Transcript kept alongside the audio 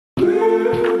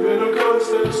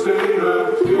state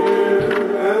of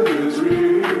fear and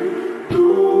misery.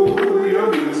 No,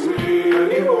 you're me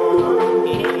anymore.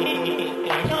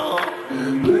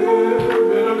 And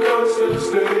live in a constant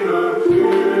state of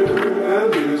fear and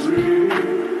misery.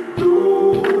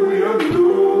 No, you're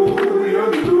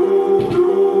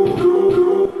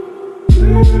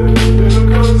live in a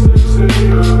constant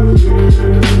state of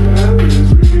fear and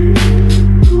misery.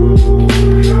 No,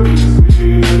 you're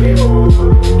me anymore.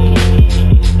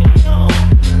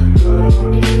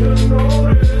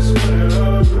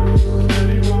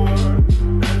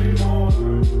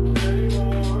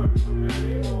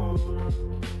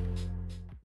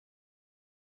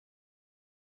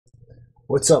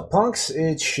 What's up, punks?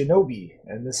 It's Shinobi,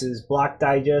 and this is Block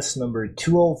Digest number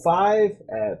 205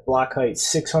 at block height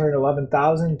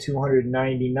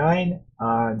 611,299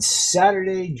 on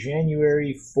Saturday,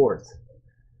 January 4th.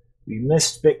 We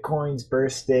missed Bitcoin's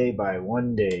birthday by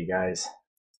 1 day, guys.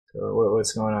 So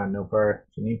what's going on, Nopar?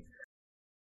 Janine?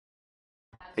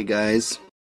 Hey, guys.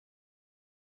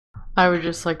 I would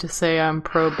just like to say I'm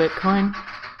pro Bitcoin.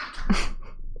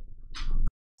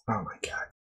 Oh my god,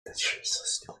 that shit is so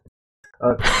stupid.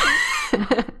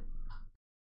 Okay.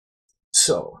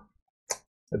 So,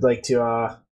 I'd like to,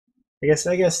 I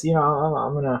guess, you know,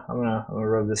 I'm gonna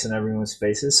rub this in everyone's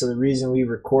faces. So the reason we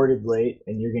recorded late,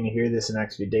 and you're gonna hear this an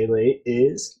extra day late,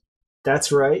 is,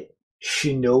 that's right,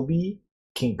 Shinobi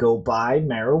can go buy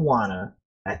marijuana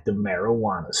at the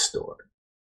marijuana store.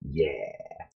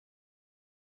 Yeah.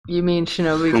 You mean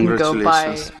Shinobi can go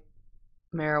buy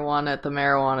marijuana at the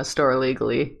marijuana store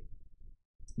legally?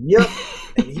 Yep.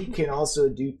 And he can also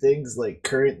do things like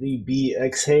currently be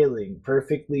exhaling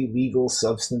perfectly legal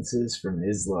substances from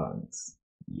his lungs.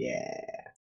 Yeah.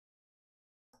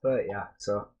 But yeah,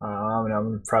 so I'm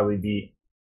gonna probably be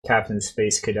Captain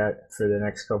Space Cadet for the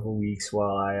next couple weeks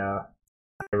while I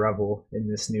revel in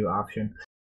this new option.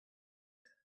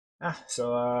 I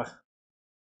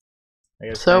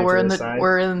guess so we're in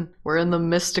the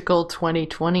mystical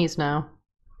 2020s now.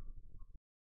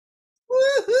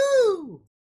 Woohoo!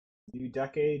 New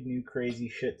decade, new crazy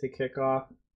shit to kick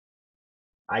off.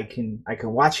 I can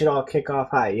watch it all kick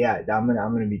off high. Yeah, I'm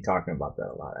gonna be talking about that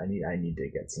a lot. I need to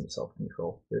get some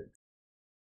self-control.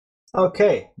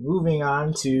 Okay, moving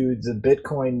on to the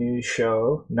Bitcoin news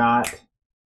show, not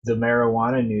the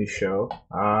marijuana news show.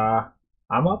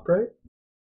 I'm up, right?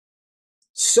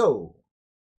 So,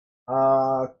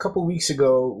 a couple weeks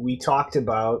ago, we talked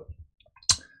about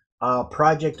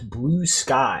Project Blue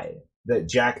Sky that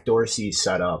Jack Dorsey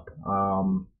set up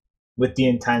with the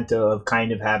intent of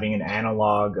kind of having an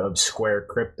analog of Square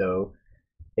Crypto,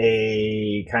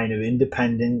 a kind of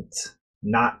independent,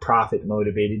 not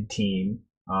profit-motivated team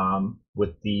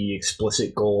with the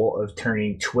explicit goal of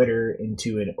turning Twitter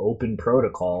into an open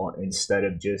protocol instead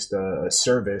of just a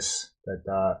service that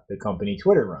the company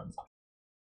Twitter runs.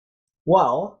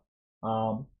 Well,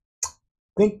 I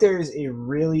think there's a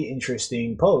really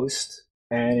interesting post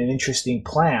and an interesting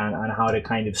plan on how to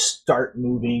kind of start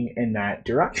moving in that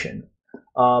direction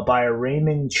by a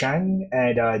Raymond Cheng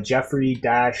and Jeffrey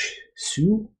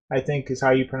Su, I think is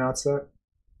how you pronounce that.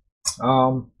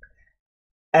 And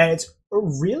it's a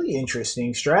really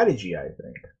interesting strategy, I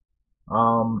think.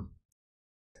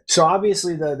 So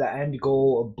obviously the end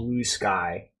goal of Blue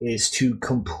Sky is to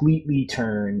completely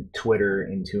turn Twitter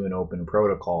into an open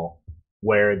protocol,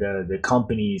 where the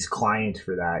company's client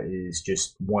for that is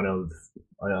just one of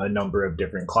a number of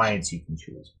different clients you can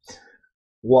choose.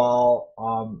 While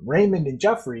Raymond and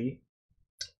Jeffrey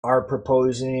are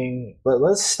proposing, but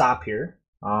let's stop here.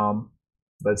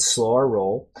 Let's slow our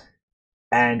roll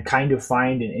and kind of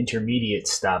find an intermediate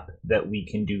step that we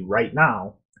can do right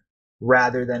now,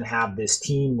 rather than have this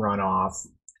team run off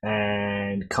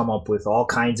and come up with all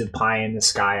kinds of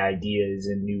pie-in-the-sky ideas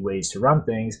and new ways to run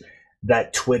things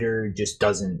that Twitter just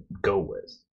doesn't go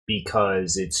with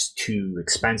because it's too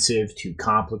expensive, too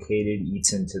complicated,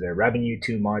 eats into their revenue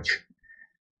too much.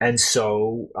 And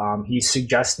so he's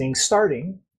suggesting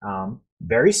starting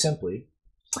very simply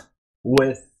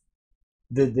with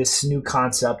this new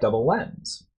concept of a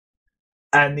lens.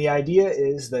 And the idea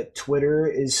is that Twitter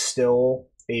is still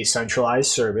a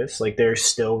centralized service. Like, they're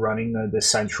still running the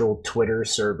central Twitter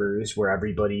servers where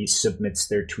everybody submits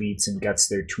their tweets and gets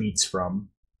their tweets from.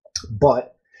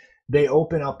 But they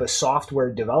open up a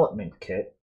software development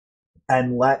kit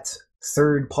and let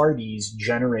third parties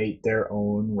generate their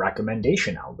own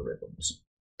recommendation algorithms.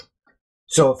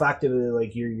 So effectively,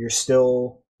 like, you're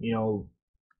still,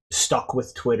 stuck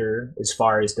with Twitter as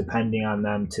far as depending on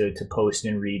them to post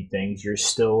and read things. You're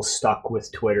still stuck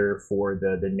with Twitter for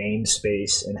the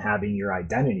namespace and having your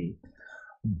identity.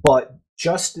 But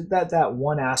just that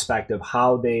one aspect of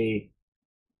how they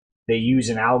they use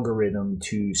an algorithm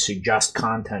to suggest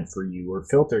content for you or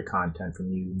filter content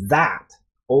from you.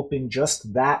 Open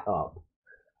just that up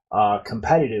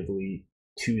competitively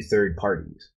to third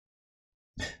parties.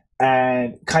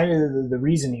 And kind of the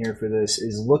reason here for this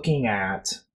is looking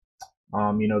at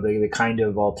the kind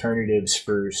of alternatives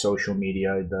for social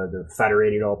media, the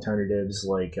federated alternatives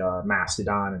like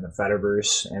Mastodon and the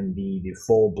Fediverse, and the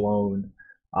full-blown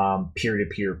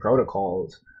peer-to-peer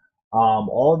protocols.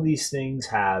 All of these things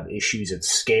have issues at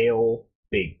scale,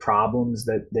 big problems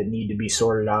that need to be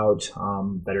sorted out,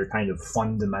 that are kind of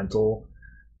fundamental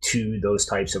to those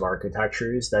types of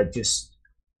architectures that just,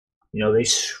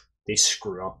 they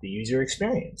screw up the user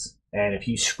experience. And if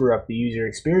you screw up the user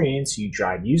experience, you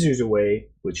drive users away,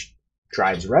 which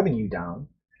drives revenue down.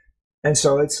 And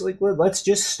so it's like, let's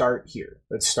just start here.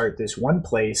 Let's start this one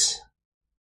place,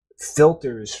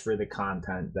 filters for the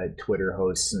content that Twitter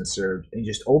hosts and serves, and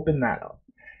just open that up.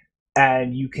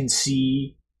 And you can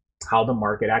see how the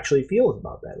market actually feels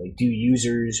about that. Like, do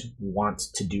users want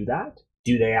to do that?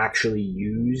 Do they actually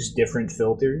use different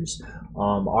filters?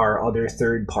 Are other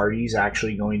third parties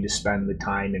actually going to spend the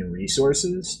time and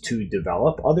resources to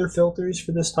develop other filters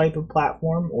for this type of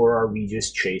platform, or are we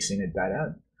just chasing a dead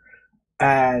end?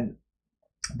 And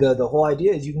the whole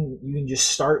idea is you can just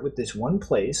start with this one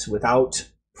place without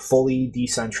fully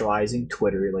decentralizing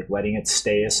Twitter, like letting it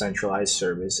stay a centralized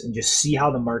service, and just see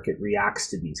how the market reacts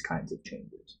to these kinds of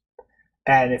changes.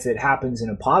 And if it happens in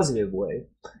a positive way,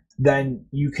 then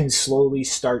you can slowly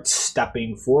start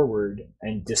stepping forward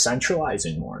and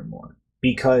decentralizing more and more,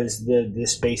 because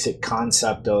this basic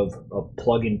concept of a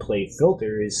plug and play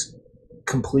filter is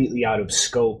completely out of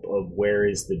scope of where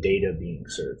is the data being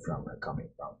served from or coming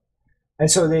from.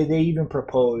 And so they even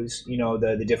propose,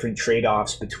 the different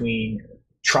trade-offs between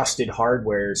trusted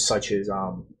hardware such as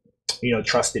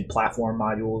trusted platform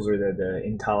modules or the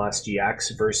Intel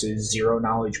SGX versus zero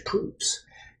knowledge proofs.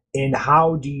 And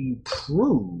how do you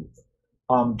prove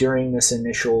during this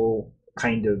initial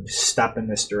kind of step in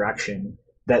this direction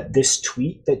that this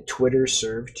tweet that Twitter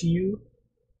served to you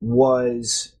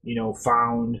was,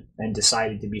 found and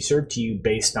decided to be served to you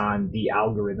based on the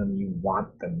algorithm you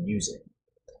want them using,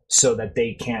 so that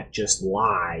they can't just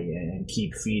lie and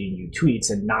keep feeding you tweets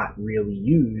and not really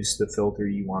use the filter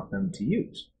you want them to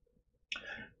use.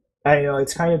 And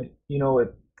it's kind of,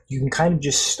 you can kind of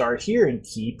just start here and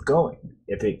keep going.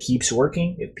 If it keeps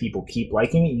working, if people keep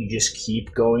liking it, you just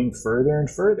keep going further and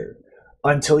further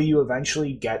until you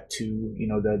eventually get to,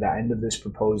 the end of this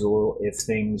proposal, if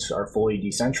things are fully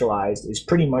decentralized, is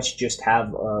pretty much just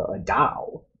have a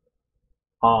DAO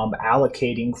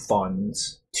allocating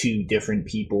funds to different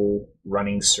people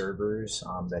running servers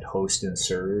that host and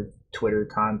serve Twitter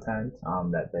content,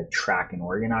 that track and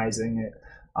organizing it,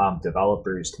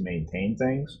 developers to maintain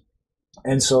things.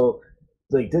 And so,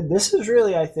 this is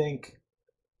really, I think,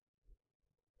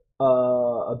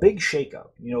 a big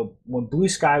shakeup. When Blue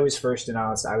Sky was first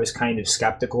announced, I was kind of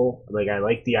skeptical. I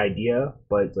like the idea,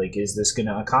 but is this going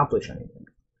to accomplish anything?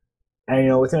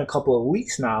 And within a couple of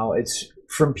weeks now, it's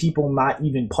from people not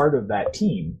even part of that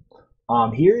team.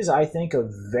 Here's, I think, a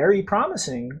very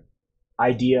promising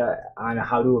idea on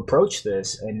how to approach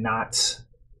this and not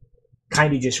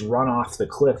kind of just run off the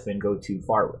cliff and go too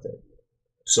far with it.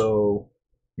 So,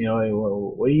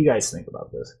 what do you guys think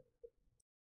about this?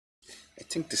 I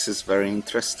think this is very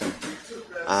interesting.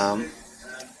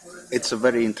 It's a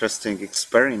very interesting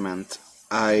experiment.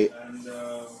 I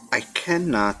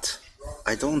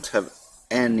don't have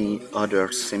any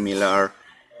other similar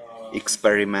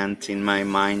experiment in my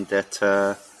mind that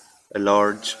a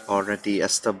large already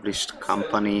established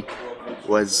company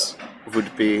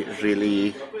would be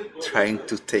really trying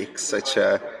to take such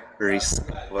a risk.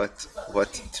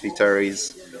 What Twitter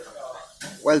is,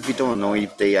 well, we don't know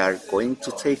if they are going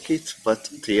to take it, but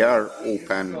they are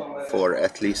open for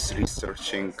at least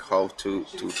researching how to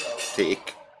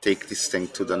take this thing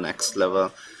to the next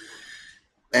level.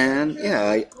 And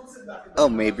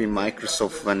maybe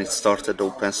Microsoft, when it started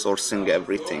open sourcing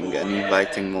everything and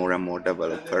inviting more and more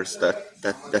developers,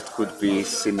 that could be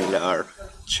similar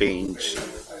change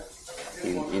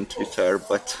in Twitter.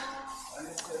 But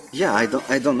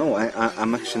I don't know.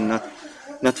 I'm actually not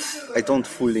I don't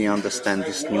fully understand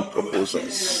these new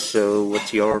proposals. So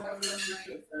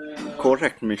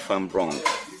correct me if I'm wrong.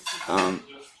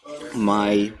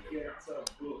 My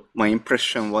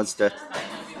impression was that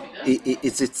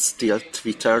is it still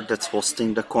Twitter that's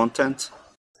hosting the content?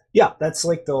 Yeah, that's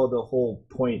the whole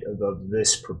point of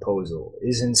this proposal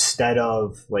is, instead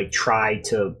of try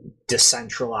to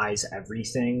decentralize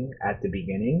everything at the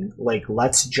beginning,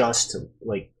 let's just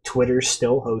Twitter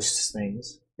still hosts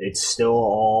things. It's still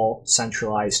all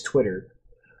centralized Twitter.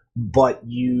 but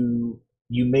you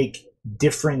make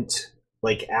different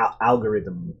like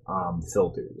algorithm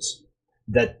filters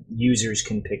that users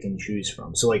can pick and choose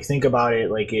from. So like think about it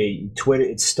like a Twitter,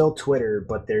 it's still Twitter,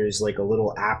 but there's like a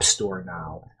little app store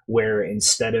now where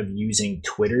instead of using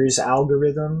Twitter's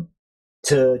algorithm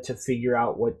to figure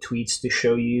out what tweets to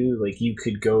show you, like you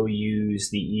could go use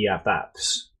the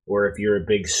EFFs, or if you're a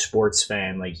big sports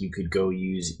fan, like you could go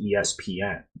use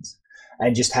ESPNs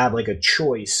and just have like a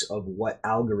choice of what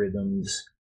algorithms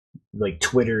like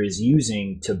Twitter is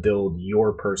using to build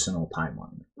your personal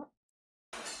timeline.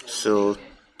 So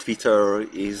Twitter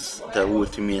is the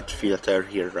ultimate filter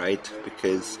here, right?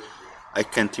 Because I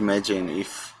can't imagine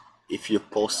if you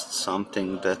post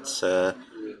something that's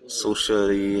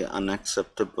socially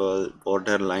unacceptable,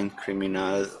 borderline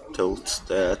criminal thoughts,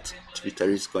 that Twitter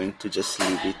is going to just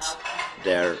leave it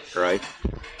there, right?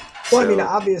 Well, I mean,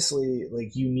 obviously,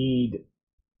 like you need,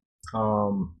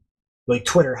 like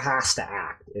Twitter has to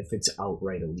act if it's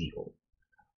outright illegal.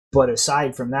 But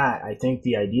aside from that, I think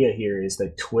the idea here is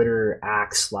that Twitter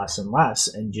acts less and less,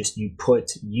 and just you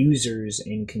put users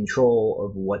in control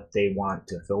of what they want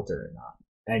to filter or not,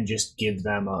 and just give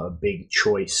them a big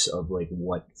choice of like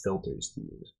what filters to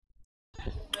use.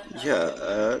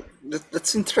 Yeah,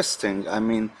 that's interesting. I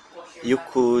mean, you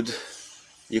could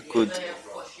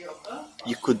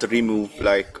remove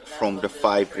like from the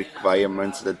 5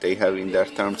 requirements that they have in their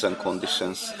terms and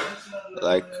conditions,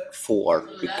 like 4,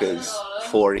 because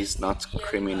 4 is not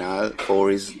criminal.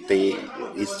 4 is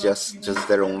just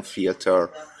their own filter,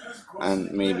 and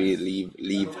maybe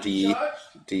leave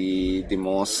the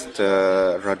most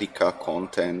radical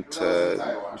content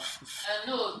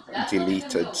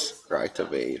deleted right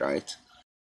away, right?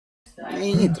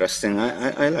 Interesting.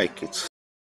 I like it.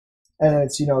 And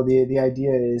it's, you know, the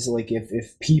idea is like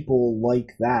if people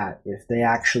like that, if they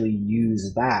actually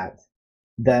use that,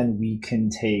 then we can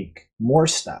take more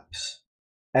steps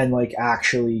and like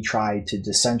actually try to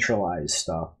decentralize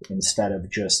stuff instead of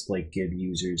just like give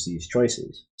users these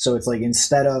choices. So it's like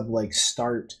instead of like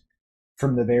start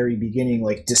from the very beginning,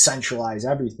 like decentralize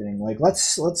everything, like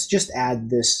let's just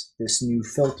add this new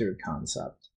filter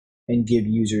concept and give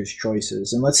users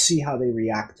choices, and let's see how they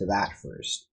react to that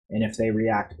first. And if they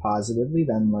react positively,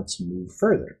 then let's move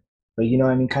further. But you know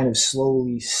what I mean, kind of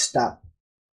slowly step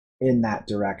in that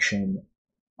direction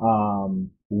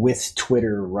with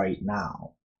Twitter right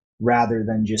now, rather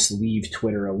than just leave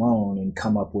Twitter alone and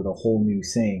come up with a whole new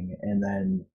thing and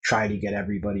then try to get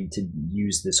everybody to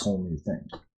use this whole new thing.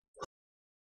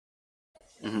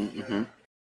 Mm-hmm.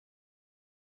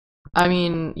 I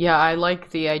mean, yeah, I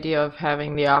like the idea of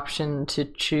having the option to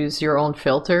choose your own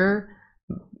filter.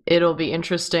 It'll be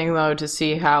interesting though to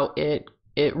see how it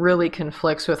really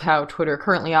conflicts with how Twitter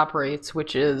currently operates,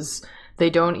 which is they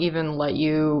don't even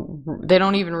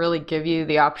really give you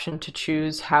the option to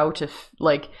choose how to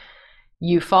like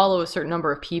you follow a certain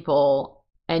number of people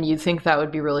and you'd think that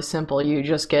would be really simple. You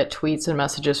just get tweets and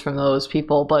messages from those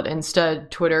people, but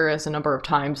instead Twitter has a number of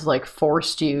times like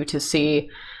forced you to see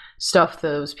stuff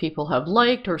those people have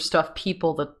liked, or stuff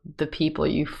the people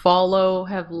you follow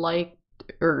have liked,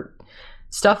 or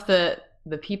stuff that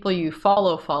the people you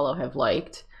follow have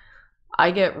liked.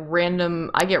 I get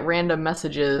random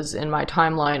messages in my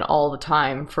timeline all the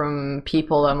time from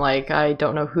people I'm like, I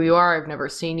don't know who you are, I've never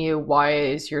seen you, why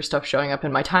is your stuff showing up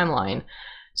in my timeline?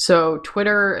 So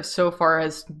Twitter so far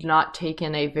has not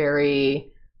taken a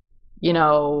very,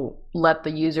 let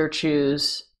the user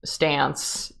choose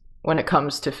stance when it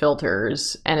comes to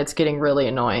filters, and it's getting really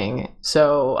annoying.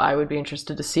 So I would be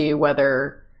interested to see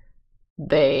whether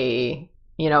they,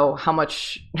 how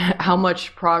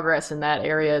much progress in that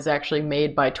area is actually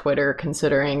made by Twitter,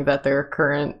 considering that their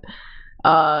current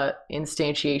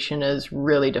instantiation is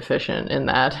really deficient in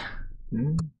that.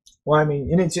 Well, I mean,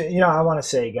 and it's, I want to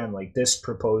say again, like this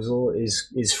proposal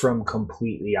is from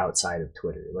completely outside of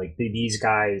Twitter. Like these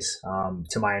guys,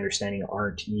 to my understanding,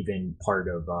 aren't even part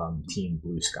of Team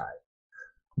Blue Sky.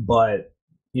 But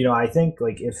I think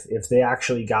like if they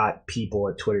actually got people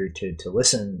at Twitter to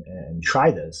listen and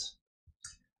try this,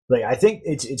 like I think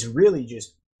it's really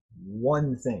just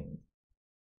one thing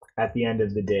at the end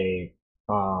of the day.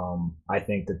 I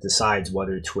think that decides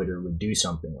whether Twitter would do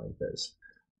something like this.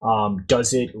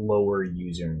 Does it lower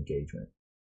user engagement?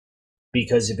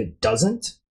 Because if it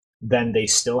doesn't, then they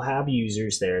still have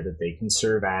users there that they can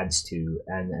serve ads to,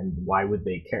 and why would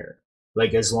they care?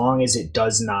 Like as long as it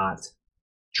does not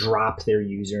drop their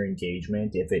user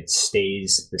engagement, if it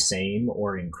stays the same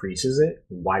or increases it,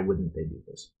 why wouldn't they do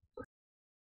this?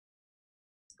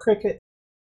 Cricket.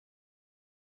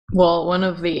 Well, one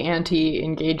of the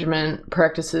anti-engagement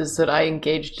practices that I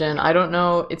engaged in, I don't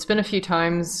know, it's been a few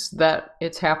times that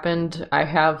it's happened. I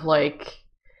have like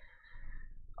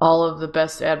all of the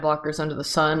best ad blockers under the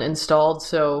sun installed,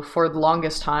 so for the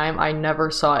longest time I never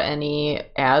saw any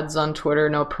ads on Twitter,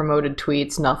 no promoted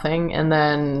tweets, nothing. And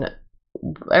then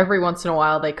every once in a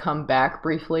while they come back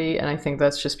briefly, and I think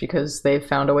that's just because they've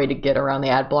found a way to get around the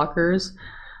ad blockers.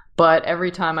 But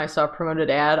every time I saw a promoted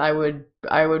ad, I would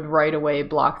right away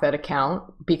block that account,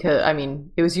 because I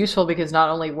mean it was useful because not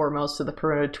only were most of the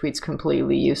promoted tweets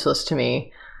completely useless to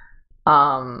me,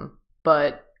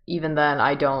 but even then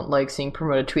I don't like seeing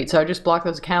promoted tweets. So I just block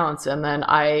those accounts, and then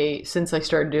since I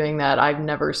started doing that, I've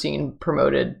never seen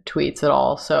promoted tweets at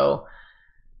all. So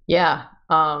yeah,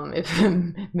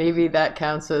 if maybe that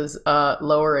counts as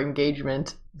lower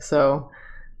engagement. So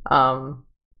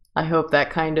I hope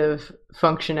that kind of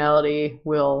functionality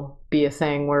will be a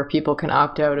thing where people can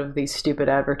opt out of these stupid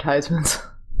advertisements.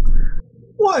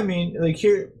 Well, I mean, like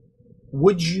here,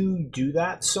 would you do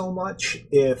that so much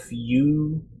if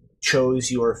you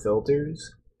chose your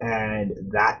filters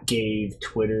and that gave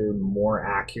Twitter more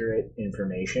accurate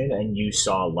information and you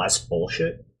saw less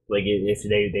bullshit? Like if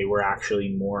they were actually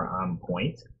more on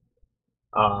point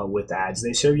with the ads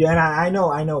they serve you. And I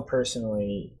know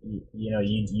personally,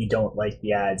 you don't like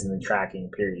the ads in the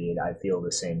tracking period. I feel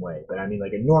the same way. But I mean,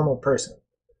 like a normal person,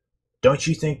 don't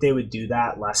you think they would do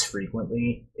that less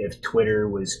frequently if Twitter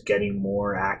was getting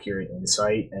more accurate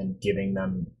insight and giving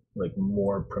them like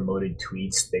more promoted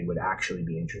tweets they would actually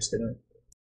be interested in?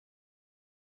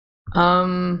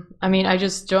 I mean, I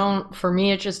just don't, for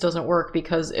me it just doesn't work,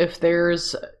 because if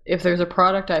there's a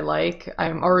product I like,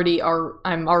 I'm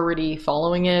already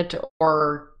following it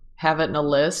or have it in a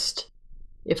list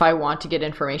if I want to get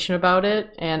information about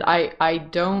it. And I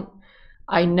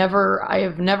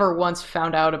have never once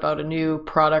found out about a new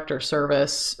product or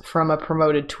service from a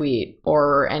promoted tweet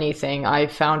or anything. I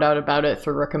found out about it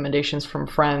through recommendations from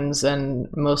friends and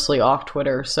mostly off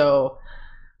Twitter. So,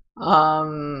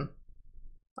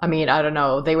 I mean, I don't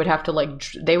know. They would have to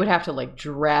like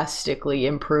drastically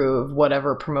improve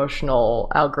whatever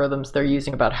promotional algorithms they're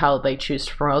using about how they choose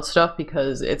to promote stuff,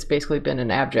 because it's basically been an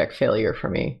abject failure for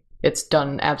me. It's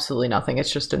done absolutely nothing.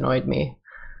 It's just annoyed me.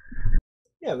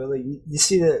 Yeah, but like you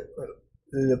see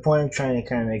the point I'm trying to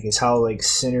kind of make is how like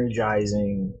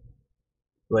synergizing,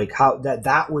 like how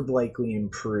that would likely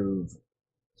improve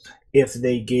if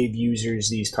they gave users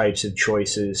these types of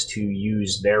choices to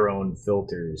use their own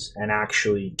filters and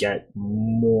actually get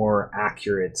more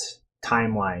accurate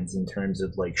timelines in terms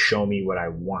of like show me what I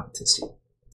want to see.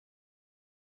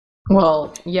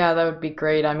 Well, yeah, that would be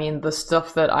great. I mean, the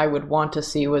stuff that I would want to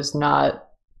see was not,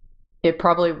 it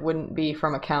probably wouldn't be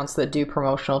from accounts that do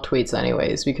promotional tweets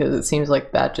anyways, because it seems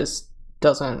like that just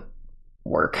doesn't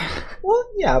work. Well,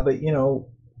 yeah, but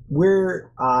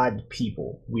we're odd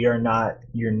people. We are not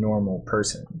your normal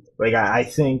person. Like I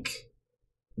think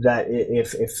that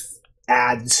if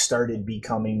ads started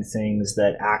becoming things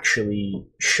that actually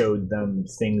showed them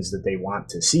things that they want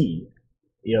to see,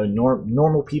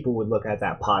 normal people would look at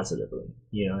that positively.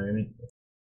 You know what I mean?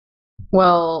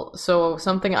 Well, so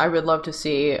something I would love to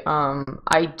see,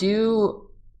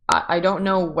 I don't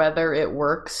know whether it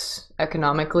works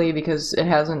economically because it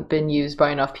hasn't been used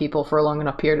by enough people for a long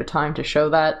enough period of time to show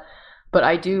that, but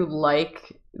I do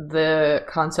like the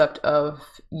concept of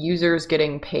users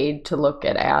getting paid to look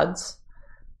at ads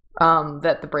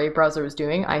that the Brave browser is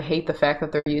doing. I hate the fact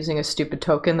that they're using a stupid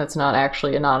token that's not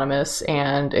actually anonymous,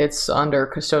 and it's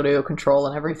under custodial control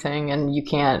and everything, and you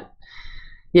can't,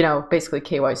 basically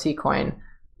KYC coin.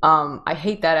 I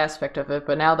hate that aspect of it,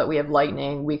 but now that we have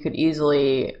Lightning, we could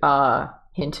easily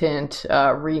hint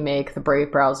remake the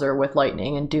Brave browser with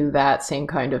Lightning and do that same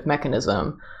kind of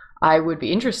mechanism. I would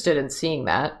be interested in seeing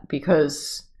that,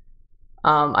 because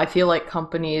I feel like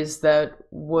companies that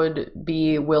would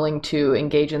be willing to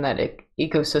engage in that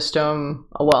ecosystem,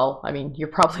 well, I mean, you're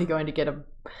probably going to get a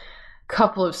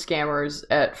couple of scammers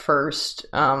at first,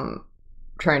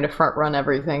 trying to front run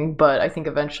everything, but I think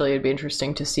eventually it'd be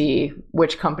interesting to see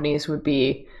which companies would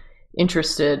be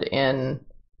interested in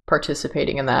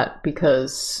participating in that,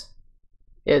 because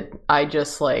I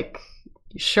just like,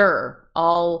 sure,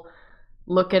 I'll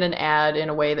look at an ad in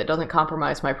a way that doesn't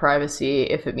compromise my privacy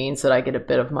if it means that I get a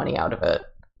bit of money out of it.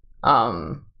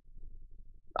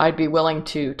 I'd be willing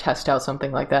to test out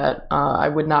something like that. I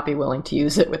would not be willing to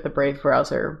use it with the Brave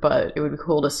browser, but it would be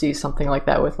cool to see something like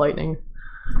that with Lightning.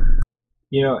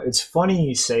 It's funny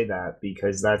you say that,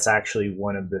 because that's actually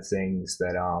one of the things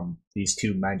that these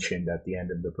two mentioned at the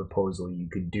end of the proposal you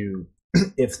could do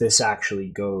if this actually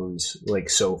goes like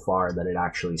so far that it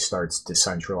actually starts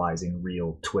decentralizing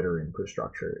real Twitter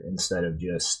infrastructure instead of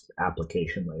just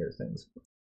application layer things.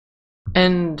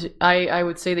 And I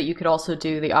would say that you could also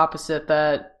do the opposite,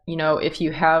 that, you know, if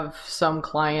you have some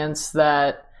clients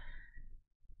that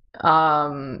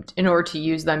in order to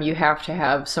use them you have to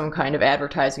have some kind of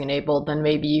advertising enabled, then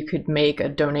maybe you could make a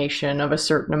donation of a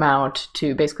certain amount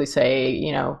to basically say,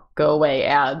 you know, go away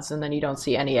ads, and then you don't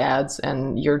see any ads,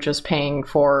 and you're just paying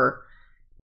for,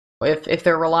 if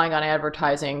they're relying on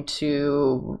advertising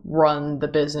to run the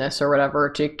business or whatever,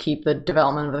 to keep the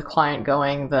development of the client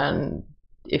going, then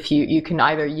if you can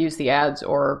either use the ads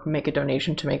or make a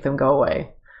donation to make them go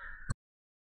away.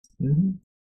 Mm-hmm.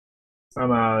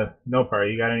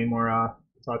 Nopar, you got any more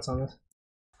thoughts on this?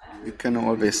 You can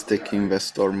always take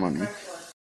investor money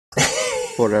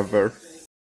forever.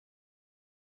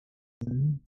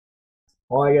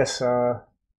 Well, I guess I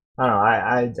don't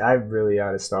know. I'm really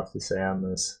out of stuff to say on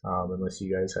this. Unless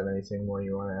you guys have anything more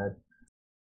you want to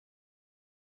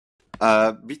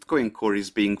add. Bitcoin Core is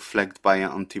being flagged by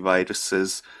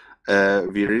antiviruses.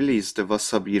 We released the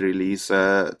Wasabi release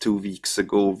 2 weeks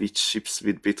ago, which ships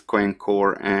with Bitcoin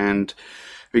Core, and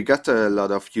we got a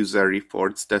lot of user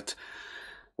reports that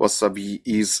Wasabi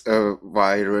is a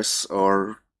virus,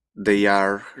 or they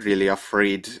are really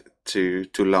afraid to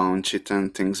launch it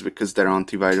and things, because their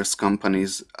antivirus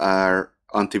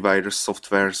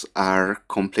softwares are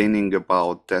complaining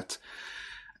about that,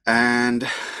 and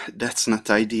that's not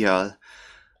ideal.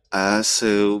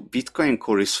 So Bitcoin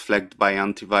Core is flagged by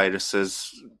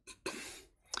antiviruses.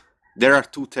 There are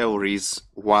 2 theories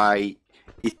why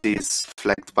it is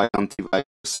flagged by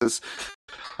antiviruses.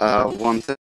 One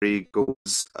theory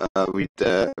goes with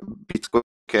the Bitcoin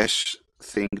Cash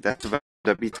thing, that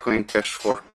the Bitcoin Cash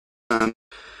for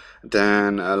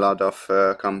then a lot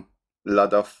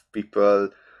of people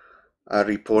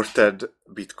reported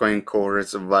Bitcoin Core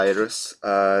as a virus.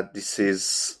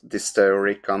 This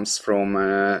theory comes from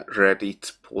a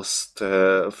Reddit post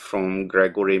from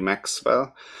Gregory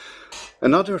Maxwell.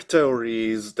 Another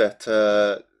theory is that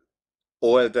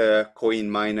all the coin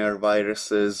miner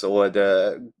viruses, or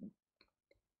the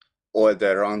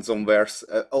ransomwares,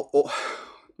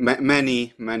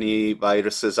 many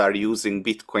viruses are using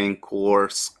Bitcoin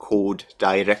Core's code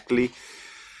directly,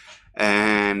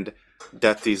 and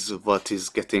that is what is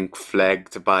getting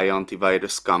flagged by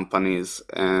antivirus companies.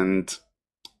 And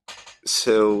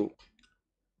so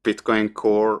Bitcoin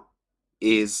Core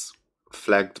is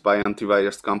flagged by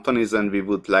antivirus companies, and we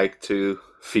would like to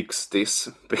fix this,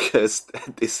 because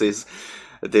this is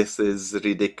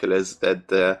ridiculous that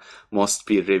the most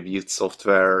peer-reviewed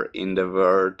software in the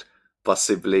world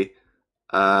possibly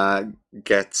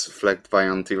gets flagged by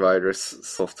antivirus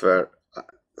software.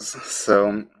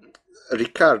 So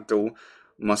Riccardo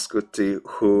Mascuti,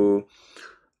 who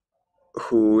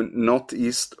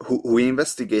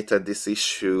investigated this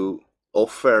issue,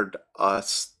 offered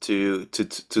us to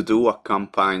do a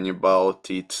campaign about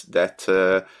it.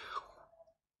 That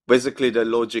basically the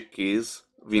logic is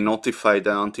we notify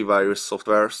the antivirus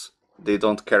softwares, they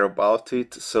don't care about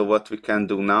it. So what we can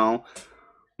do now,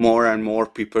 more and more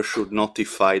people should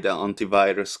notify the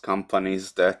antivirus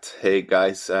companies that, hey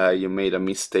guys, you made a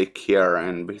mistake here,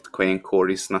 and Bitcoin Core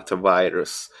is not a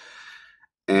virus.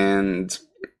 And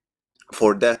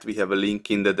for that, we have a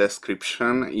link in the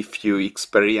description. If you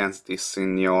experience this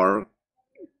in your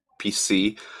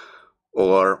PC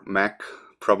or Mac,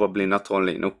 probably not on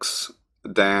Linux,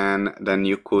 then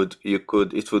you could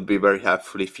it would be very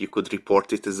helpful if you could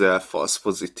report it as a false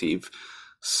positive.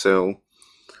 So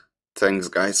thanks,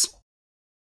 guys.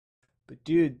 But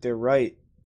dude, they're right.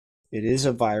 It is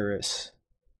a virus,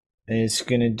 and it's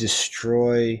gonna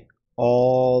destroy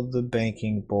all the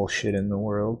banking bullshit in the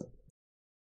world.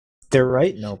 They're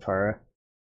right, Nopara.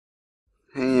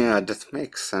 Yeah, that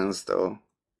makes sense, though.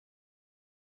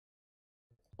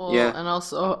 Well, Yeah. and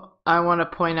also I want to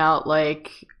point out,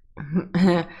 like,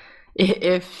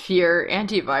 if your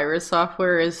antivirus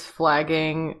software is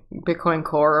flagging Bitcoin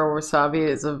Core or Wasabi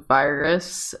as a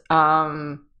virus,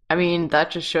 I mean,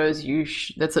 that just shows you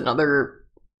that's another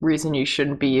reason you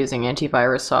shouldn't be using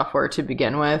antivirus software to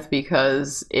begin with,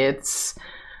 because it's,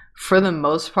 for the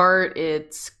most part,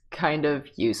 it's kind of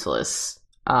useless.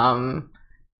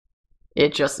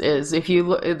 It just is. If you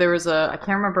look, there was I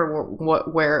can't remember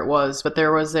where it was, but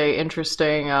there was a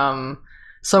interesting,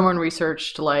 someone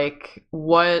researched, like,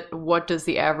 what does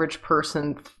the average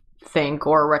person think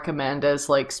or recommend as,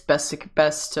 like,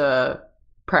 best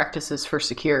practices for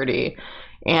security,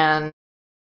 and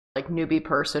like newbie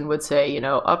person would say, you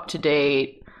know, up to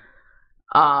date,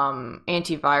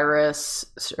 antivirus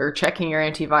or checking your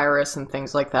antivirus and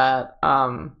things like that.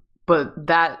 But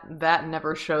that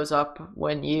never shows up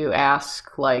when you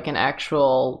ask like an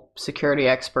actual security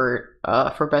expert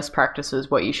for best practices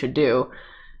what you should do.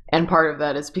 And part of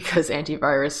that is because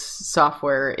antivirus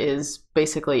software is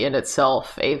basically in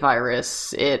itself a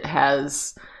virus. It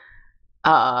has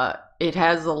a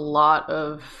lot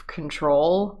of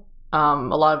control, a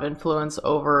lot of influence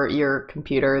over your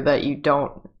computer that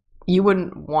you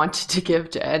wouldn't want to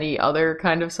give to any other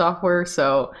kind of software.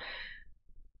 So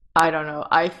I don't know.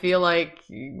 I feel like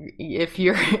if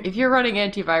you're if you're running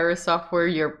antivirus software,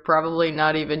 you're probably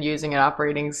not even using an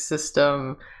operating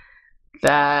system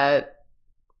that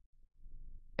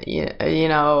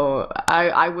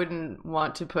I wouldn't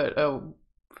want to put a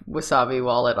Wasabi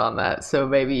wallet on that. So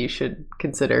maybe you should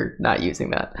consider not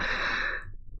using that.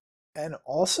 And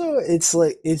also, it's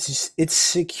like it's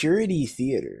security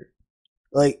theater.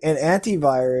 Like an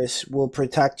antivirus will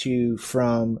protect you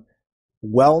from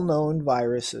well-known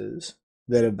viruses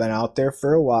that have been out there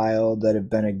for a while, that have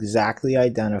been exactly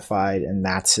identified, and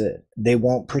that's it. They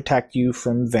won't protect you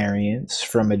from variants,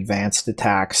 from advanced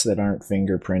attacks that aren't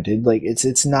fingerprinted. Like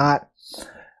it's not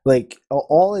like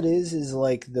all it is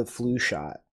like the flu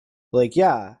shot. Like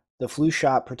yeah, the flu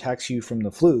shot protects you from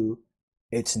the flu.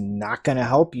 It's not going to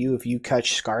help you if you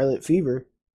catch scarlet fever.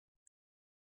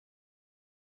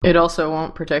 It also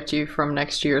won't protect you from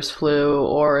next year's flu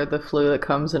or the flu that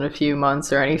comes in a few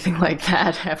months or anything like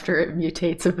that after it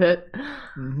mutates a bit.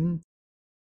 Mm-hmm.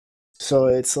 So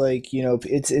it's like, you know,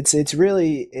 it's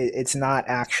really it's not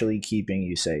actually keeping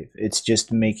you safe. It's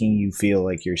just making you feel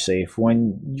like you're safe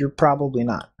when you're probably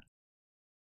not.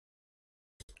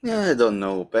 Yeah, I don't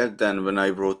know. Back then, when I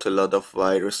wrote a lot of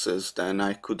viruses, then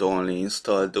I could only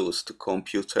install those to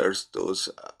computers. Those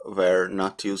were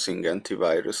not using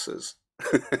antiviruses.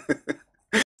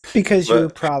 Because you're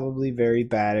But probably very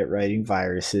bad at writing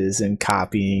viruses and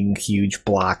copying huge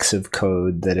blocks of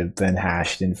code that have been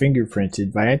hashed and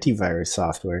fingerprinted by antivirus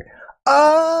software.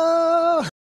 Ah!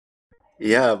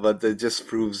 yeah, but that just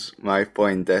proves my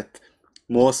point that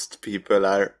most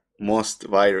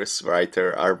virus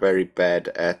writers are very bad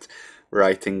at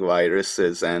writing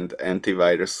viruses, and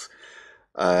antivirus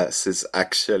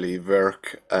actually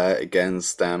work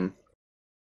against them.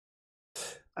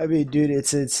 I mean, dude,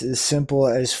 it's as simple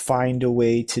as find a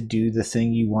way to do the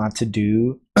thing you want to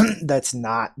do. That's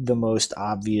not the most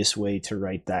obvious way to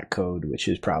write that code, which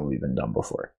has probably been done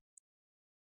before.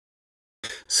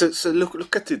 So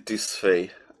look at it this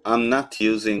way. I'm not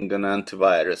using an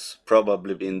antivirus.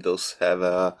 Probably Windows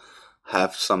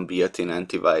have some built-in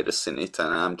antivirus in it,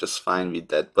 and I'm just fine with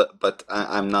that. But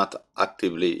I'm not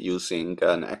actively using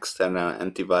an external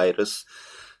antivirus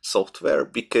software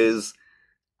because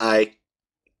I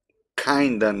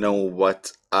kinda know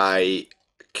what I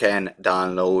can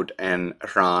download and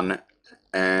run,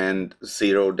 and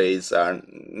 0 days are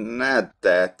not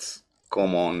that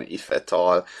common, if at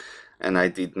all. And I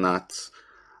did not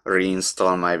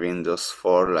reinstall my Windows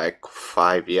for like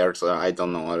 5 years, or I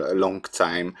don't know, a long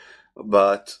time.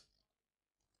 But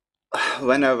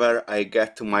whenever I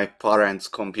get to my parents'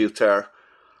 computer,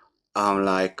 I'm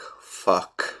like,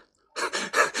 fuck.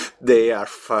 They are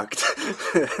fucked.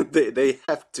 They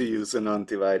have to use an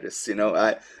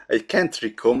antivirus. I can't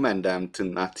recommend them to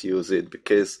not use it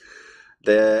because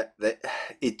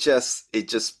it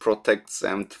just protects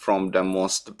them from the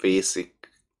most basic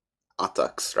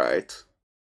attacks, right?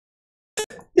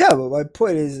 Yeah, but my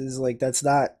point is like that's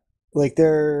not like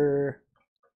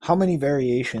how many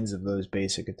variations of those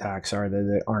basic attacks are there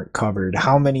that aren't covered?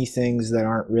 How many things that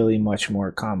aren't really much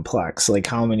more complex? Like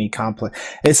how many complex?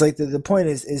 It's like the point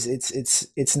is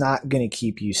it's not going to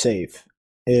keep you safe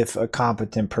if a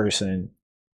competent person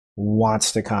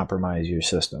wants to compromise your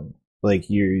system. Like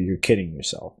you're kidding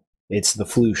yourself. It's the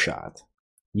flu shot.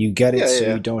 You get it so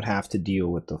Yeah. you don't have to deal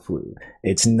with the flu.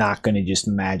 It's not going to just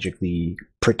magically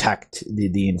protect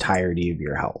the entirety of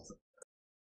your health.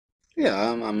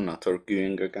 Yeah, I'm not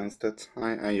arguing against that.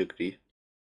 I agree.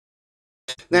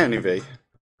 Anyway,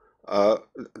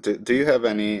 do you have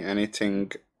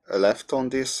anything left on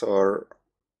this, or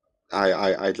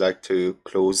I'd like to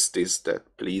close this,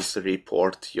 that please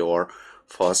report your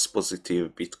false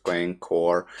positive Bitcoin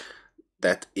core,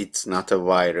 that it's not a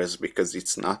virus, because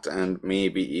it's not, and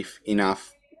maybe if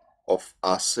enough of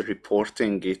us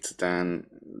reporting it, then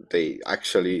they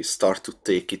actually start to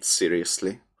take it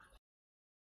seriously.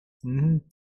 Mm-hmm.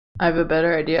 I have a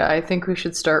better idea. I think we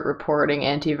should start reporting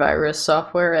antivirus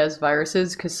software as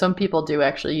viruses because some people do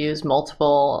actually use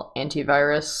multiple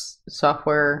antivirus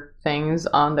software things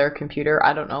on their computer.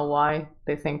 I don't know why.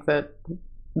 They think that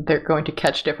they're going to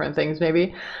catch different things,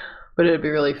 maybe. But it'd be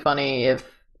really funny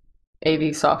if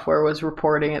AV software was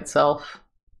reporting itself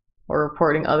or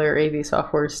reporting other AV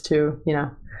softwares too, you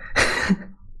know.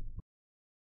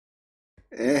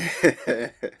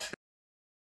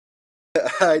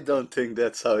 I don't think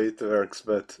that's how it works,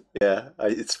 but yeah,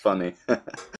 it's funny.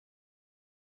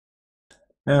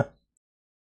 Yeah.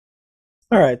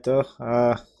 All right, though.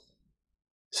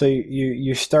 So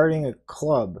you're starting a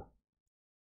club.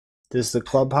 Does the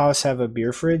clubhouse have a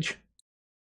beer fridge?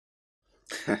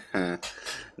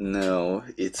 No,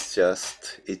 it's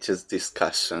just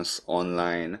discussions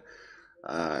online,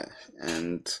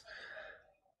 and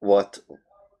what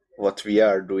we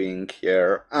are doing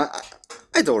here.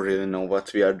 I don't really know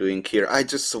what we are doing here. I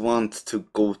just want to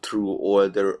go through all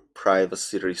the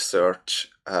privacy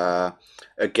research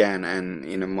again and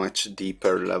in a much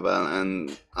deeper level,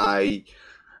 and I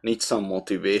need some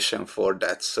motivation for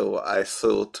that. So I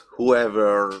thought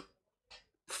whoever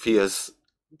feels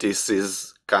this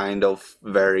is kind of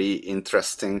very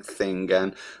interesting thing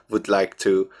and would like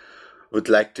to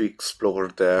explore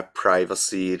the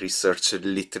privacy research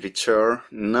literature,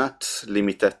 not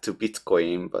limited to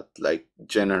Bitcoin, but like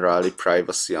generally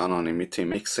privacy, anonymity,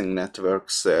 mixing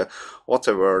networks,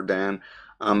 whatever, then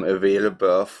I'm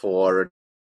available for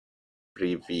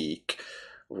 3 week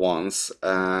once.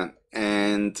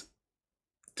 And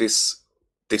this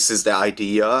is the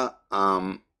idea.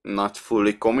 Not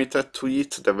fully committed to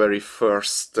it. The very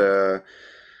first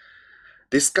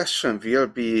discussion will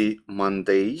be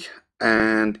Monday,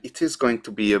 and it is going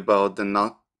to be about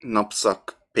the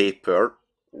knapsack paper,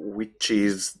 which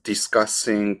is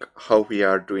discussing how we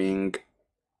are doing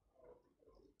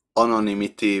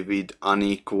anonymity with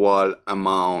unequal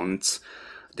amounts.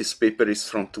 This paper is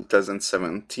from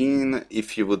 2017.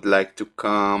 If you would like to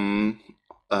come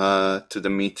to the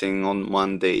meeting on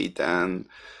Monday, then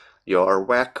you are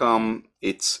welcome.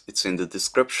 It's in the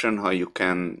description how you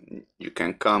can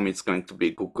come. It's going to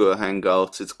be Google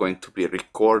Hangouts. It's going to be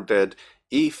recorded.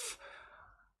 If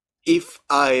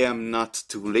I am not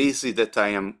too lazy, that I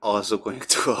am also going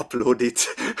to upload it,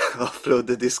 upload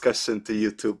the discussion to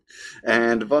YouTube.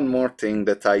 And one more thing,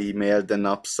 that I emailed the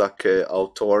knapsack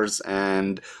authors,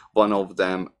 and one of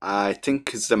them, I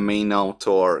think is the main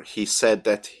author, he said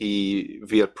that he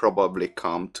will probably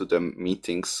come to the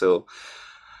meeting. So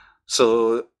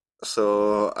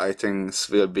I think this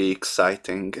will be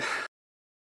exciting.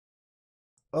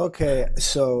 Okay,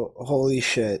 so holy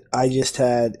shit, I just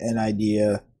had an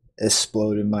idea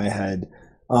explode in my head.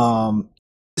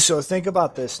 So think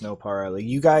about this, Nopara. Like,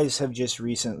 you guys have just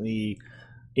recently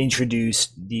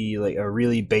introduced a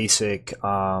really basic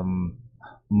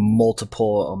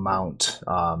multiple amount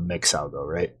mix algo,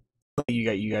 right?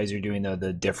 You guys are doing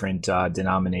the different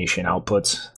denomination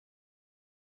outputs.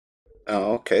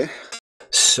 Oh, okay.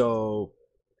 So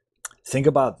think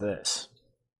about this.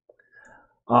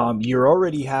 You're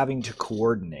already having to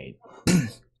coordinate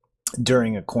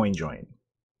during a CoinJoin.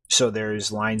 So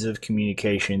there's lines of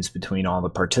communications between all the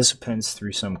participants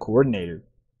through some coordinator.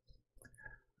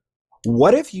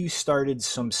 What if you started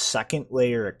some second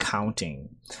layer accounting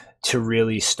to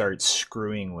really start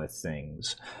screwing with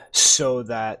things, so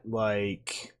that,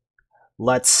 like,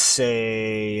 let's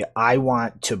say I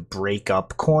want to break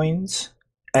up coins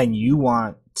and you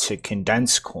want to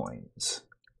condense coins.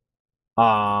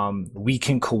 We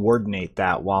can coordinate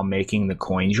that while making the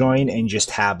CoinJoin and just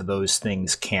have those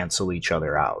things cancel each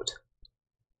other out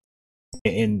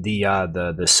in the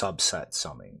subset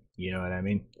summing. You know what I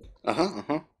mean?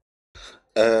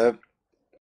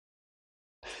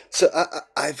 So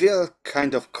I will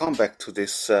kind of come back to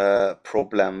this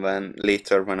problem when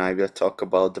I will talk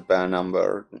about the bell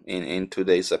number in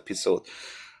today's episode.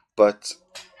 But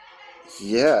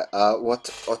yeah,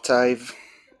 what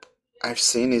I've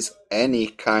seen is any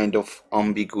kind of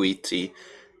ambiguity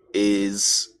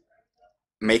is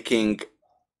making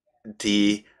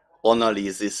the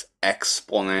analysis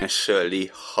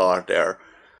exponentially harder.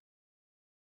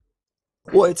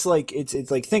 Well, it's like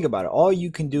think about it. All you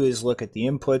can do is look at the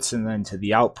inputs and then to the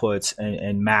outputs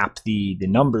and map the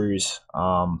numbers,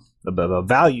 the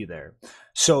value there.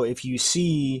 So if you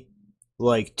see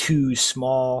like two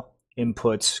small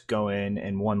inputs go in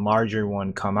and one larger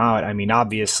one come out, I mean,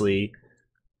 obviously,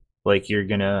 like, you're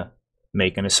gonna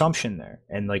make an assumption there.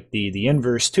 And like the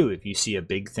inverse too, if you see a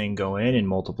big thing go in and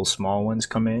multiple small ones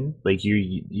come in, like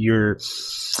you're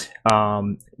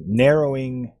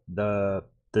narrowing the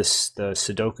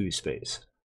Sudoku space.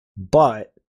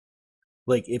 But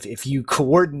like if you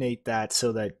coordinate that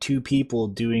so that two people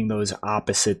doing those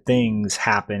opposite things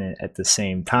happen at the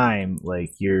same time,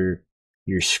 like you're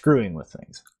screwing with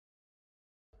things.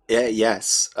 Yeah,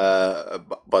 yes,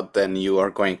 but then you are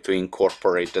going to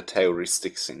incorporate the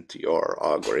heuristics into your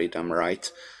algorithm, right?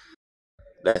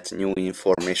 That new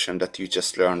information that you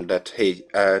just learned, that hey,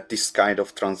 this kind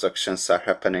of transactions are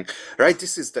happening, right?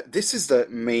 This is the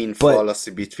main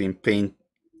fallacy between pain.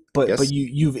 But Yes?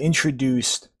 you've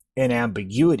introduced an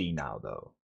ambiguity now,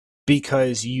 though,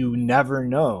 because you never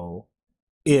know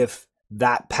if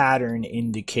that pattern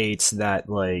indicates that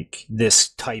like this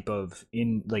type of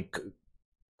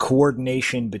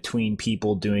coordination between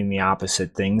people doing the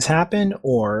opposite things happen,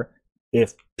 or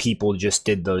if people just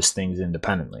did those things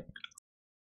independently.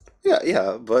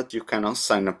 Yeah, but you can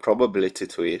assign a probability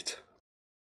to it.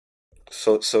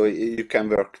 So you can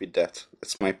work with that.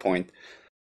 That's my point.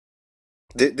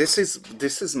 This is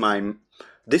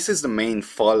the main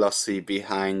fallacy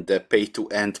behind the pay to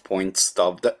endpoint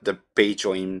stuff, the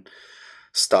CoinJoin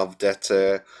stuff.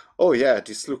 That oh yeah,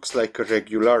 this looks like a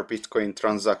regular Bitcoin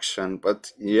transaction,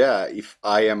 but yeah, if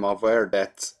I am aware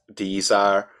that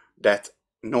that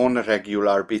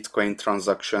non-regular Bitcoin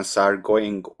transactions are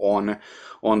going on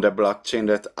the blockchain,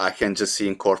 that I can just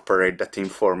incorporate that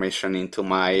information into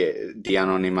my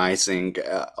de-anonymizing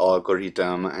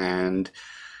algorithm and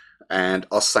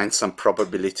assign some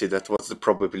probability. That was the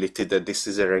probability that this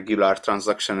is a regular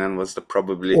transaction, and was the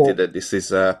probability that this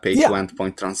is a pay to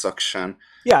endpoint transaction.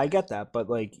 Yeah, I get that, but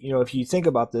like, you know, if you think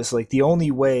about this, like the only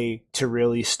way to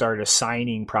really start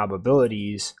assigning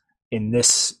probabilities in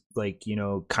this, like, you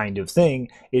know, kind of thing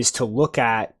is to look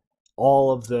at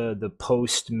all of the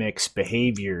post mix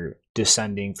behavior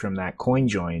descending from that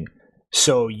CoinJoin,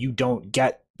 so you don't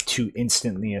get to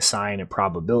instantly assign a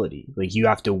probability. Like you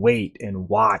have to wait and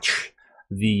watch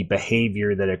the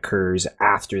behavior that occurs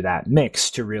after that mix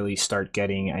to really start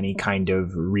getting any kind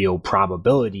of real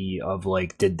probability of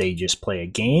like, did they just play a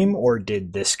game, or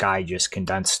did this guy just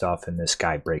condense stuff and this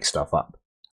guy break stuff up?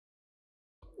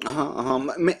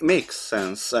 Makes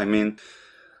sense. I mean,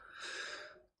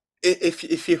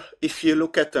 if you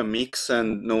look at the mix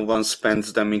and no one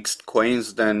spends the mixed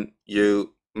coins, then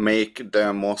you make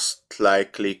the most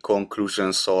likely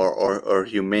conclusions, or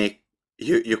you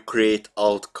create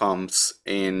outcomes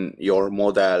in your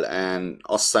model and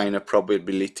assign a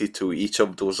probability to each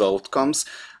of those outcomes,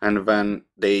 and when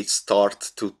they start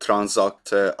to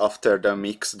transact after the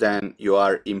mix, then you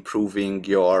are improving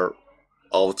your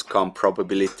outcome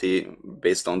probability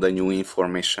based on the new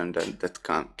information that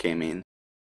came in.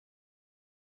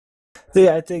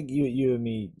 Yeah, I think you and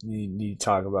me need to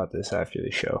talk about this after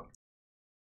the show.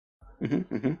 All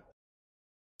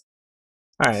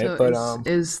right, so but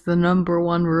is the number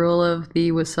one rule of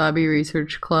the Wasabi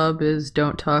Research Club is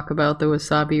don't talk about the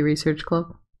Wasabi Research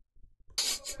Club?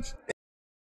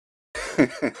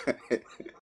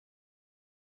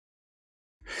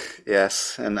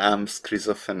 Yes, and I'm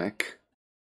schizophrenic.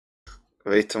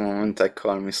 Wait a moment, I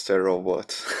call Mr.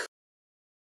 Robot.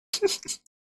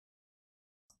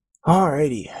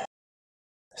 alrighty.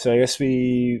 So I guess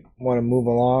we want to move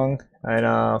along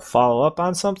and follow up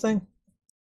on something.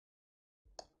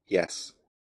 Yes.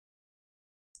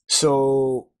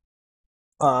 So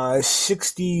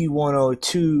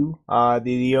 6102,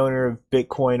 the owner of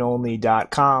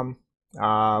BitcoinOnly.com,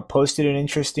 posted an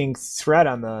interesting thread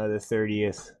on the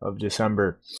 30th of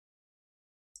December.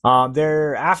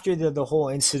 There, after the whole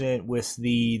incident with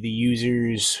the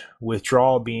users'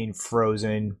 withdrawal being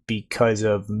frozen because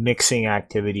of mixing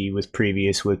activity with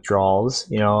previous withdrawals,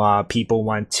 you know, people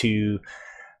went to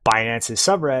Binance's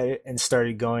subreddit and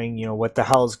started going, you know, what the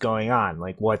hell's going on?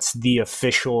 Like, what's the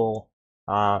official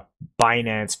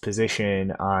Binance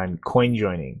position on coin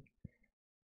joining?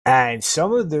 And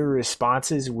some of the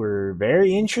responses were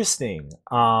very interesting.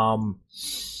 One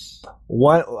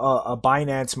a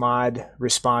Binance mod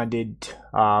responded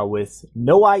with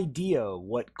no idea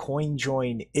what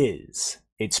CoinJoin is.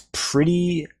 It's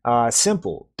pretty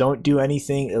simple. Don't do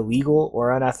anything illegal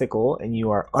or unethical, and you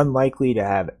are unlikely to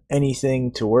have anything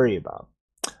to worry about.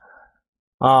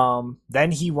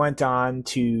 Then he went on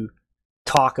to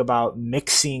talk about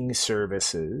mixing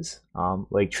services,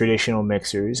 like traditional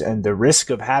mixers, and the risk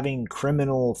of having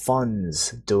criminal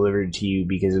funds delivered to you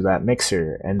because of that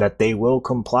mixer, and that they will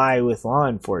comply with law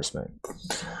enforcement.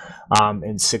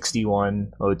 And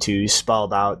 6102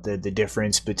 spelled out the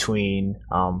difference between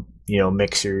you know,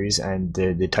 mixers and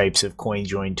the types of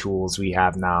CoinJoin tools we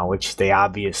have now, which they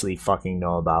obviously fucking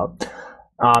know about.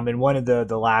 And one of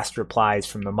the last replies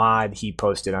from the mod he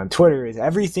posted on Twitter is,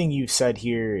 everything you've said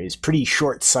here is pretty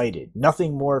short-sighted.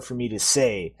 Nothing more for me to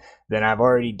say than I've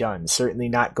already done. Certainly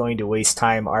not going to waste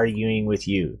time arguing with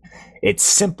you. It's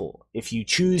simple. If you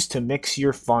choose to mix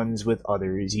your funds with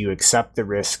others, you accept the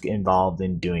risk involved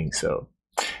in doing so.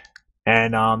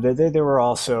 And there were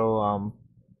also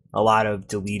a lot of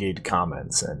deleted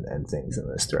comments and things in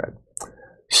this thread.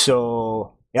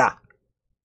 So yeah,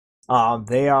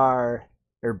 they are,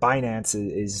 or Binance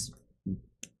is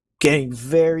getting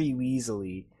very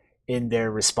easily in their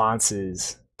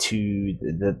responses to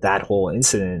that whole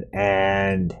incident,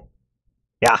 and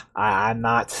yeah, I'm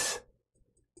not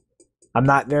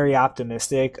very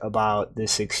optimistic about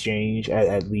this exchange,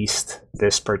 at least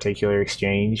this particular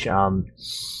exchange,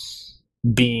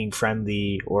 being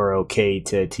friendly or okay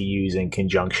to use in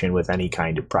conjunction with any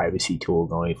kind of privacy tool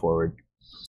going forward.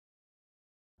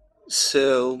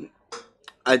 So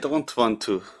I don't want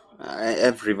to.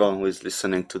 Everyone who is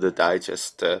listening to the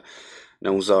digest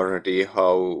knows already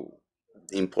how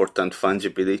important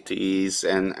fungibility is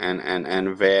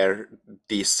and where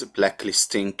this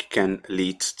blacklisting can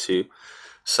lead to.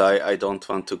 So I don't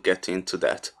want to get into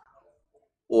that.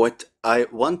 What I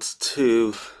want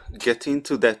to get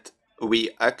into that we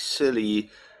actually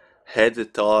had a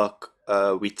talk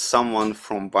with someone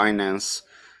from Binance,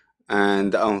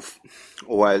 and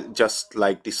well, just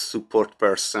like this support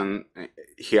person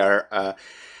here,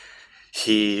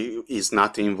 he is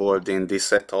not involved in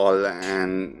this at all,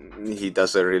 and he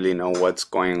doesn't really know what's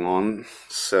going on.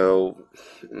 So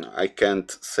I can't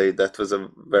say that was a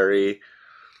very,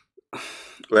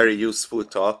 very useful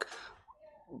talk.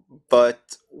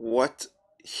 But what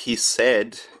he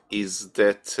said is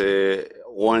that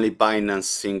only Binance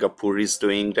Singapore is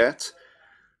doing that.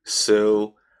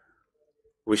 So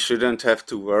we shouldn't have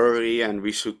to worry, and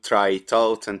we should try it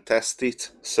out and test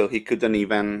it. So he couldn't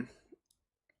even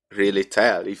really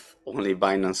tell if only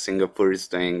Binance Singapore is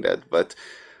doing that, but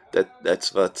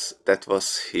that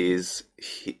was his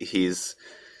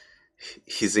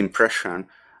impression,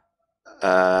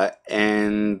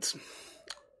 and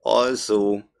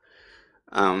also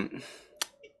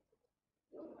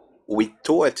we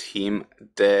told him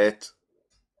that,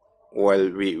 well,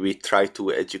 we try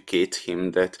to educate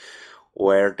him that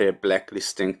where the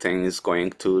blacklisting thing is going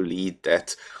to lead,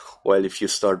 that, well, if you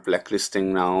start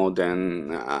blacklisting now,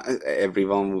 then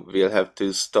everyone will have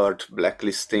to start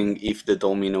blacklisting if the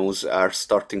dominoes are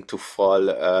starting to fall,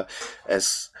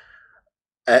 as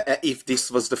if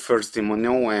this was the first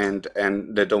domino and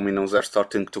the dominoes are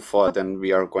starting to fall, then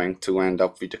we are going to end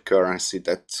up with a currency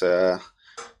that's a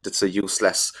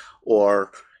useless,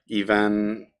 or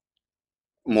even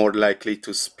more likely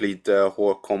to split the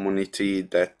whole community,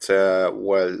 that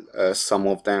some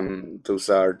of them, those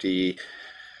are the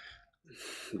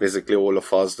basically all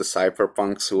of us, the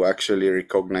cyberpunks, who actually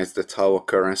recognize that how a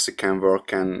currency can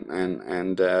work, and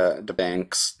the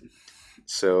banks.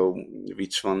 So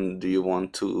which one do you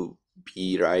want to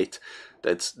be, right?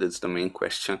 That's the main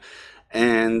question.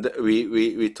 And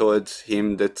we told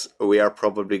him that we are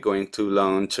probably going to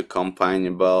launch a campaign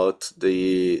about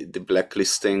the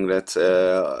blacklisting, that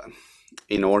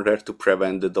in order to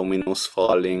prevent the dominoes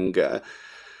falling,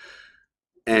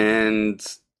 and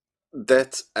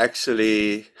that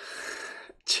actually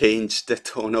changed the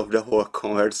tone of the whole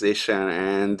conversation.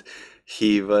 And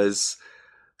he was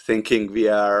thinking we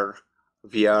are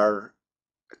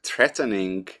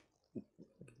threatening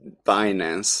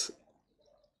Binance.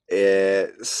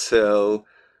 So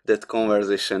that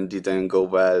conversation didn't go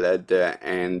well at the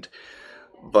end.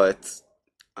 But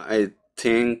I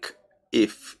think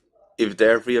if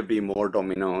there will be more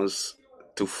dominoes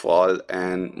to fall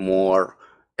and more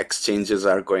exchanges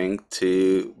are going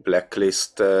to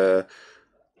blacklist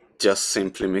just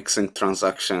simply mixing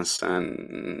transactions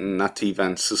and not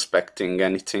even suspecting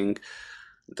anything,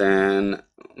 then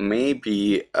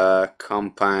maybe a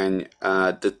campaign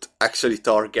that actually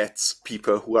targets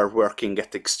people who are working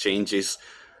at exchanges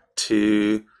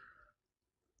to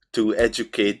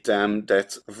educate them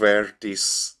that where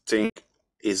this thing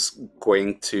is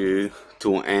going to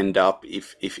end up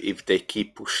if they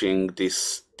keep pushing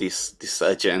this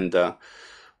agenda.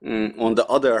 On the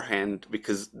other hand,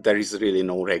 because there is really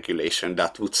no regulation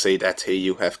that would say that, hey,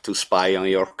 you have to spy on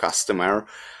your customer,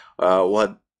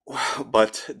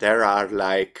 but there are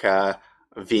like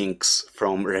winks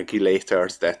from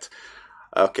regulators that,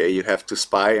 okay, you have to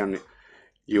spy on,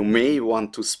 you may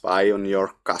want to spy on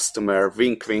your customer,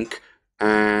 wink wink,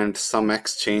 and some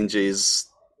exchanges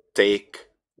take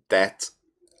that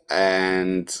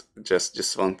and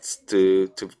just wants to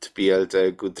build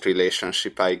a good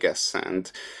relationship, I guess,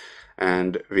 and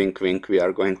wink wink, we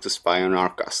are going to spy on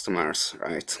our customers,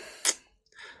 right?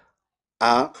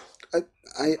 I'm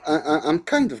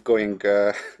kind of going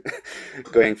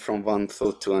going from one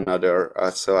thought to another,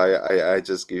 so I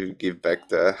just give back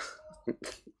the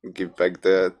give back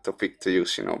the topic to you,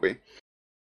 Shinobi.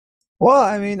 Well,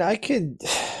 I mean,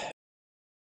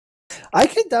 I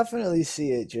could definitely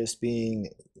see it just being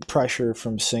pressure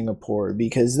from Singapore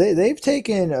because they've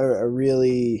taken a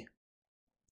really,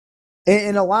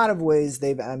 in a lot of ways,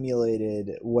 they've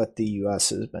emulated what the U.S.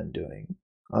 has been doing.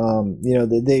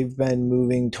 They've been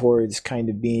moving towards kind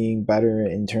of being better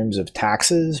in terms of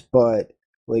taxes, but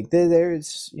like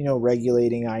there's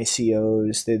regulating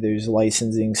ICOs, there's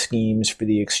licensing schemes for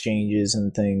the exchanges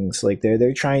and things like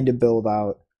they're trying to build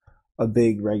out a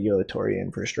big regulatory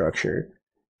infrastructure.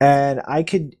 And I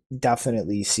could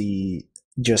definitely see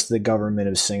just the government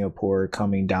of Singapore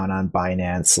coming down on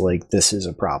Binance like this is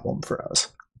a problem for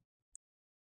us.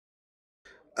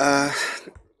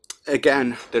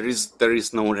 Again, there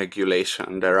is no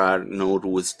regulation. There are no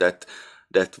rules that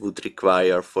would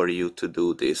require for you to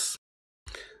do this.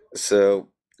 So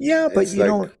yeah, but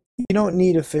you don't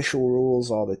need official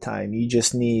rules all the time. You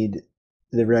just need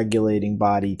the regulating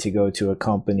body to go to a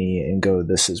company and go,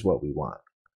 "This is what we want."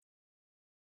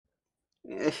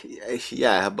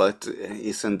 Yeah, but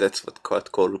isn't that what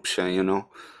called corruption?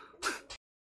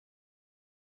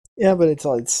 Yeah, but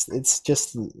it's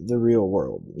just the real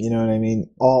world. You know what I mean?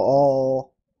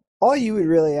 All you would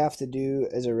really have to do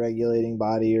as a regulating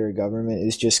body or a government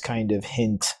is just kind of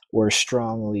hint or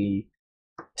strongly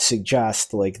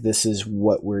suggest like this is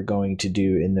what we're going to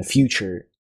do in the future,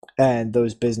 and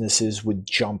those businesses would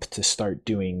jump to start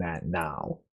doing that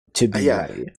now to be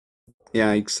ready.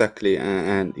 Yeah, exactly,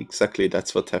 and exactly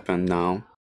that's what happened now.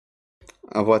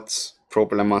 What's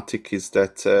problematic is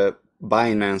that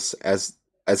Binance, as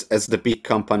the big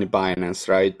company Binance,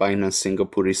 right? Binance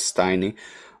Singapore is tiny,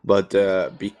 but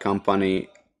the big company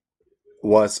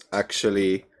was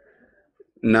actually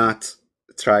not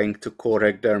trying to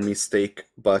correct their mistake,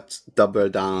 but double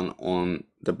down on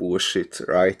the bullshit,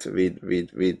 right?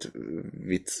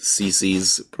 With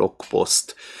CZ's blog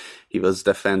post, he was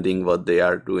defending what they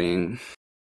are doing.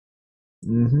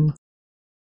 Mm-hmm.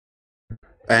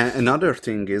 And another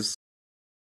thing is,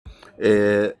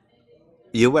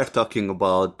 you were talking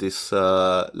about this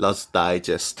Last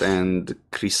Digest, and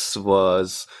Chris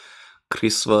was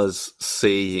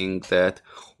saying that,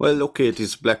 well, okay,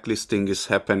 this blacklisting is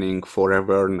happening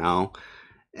forever now,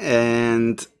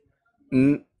 and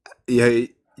yeah,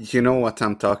 you know what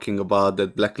I'm talking about,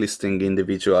 that blacklisting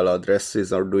individual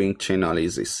addresses or doing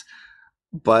chainalysis.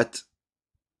 But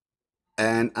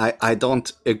and I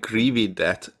don't agree with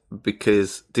that,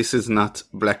 because this is not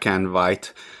black and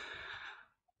white.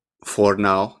 For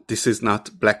now, this is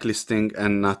not blacklisting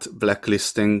and not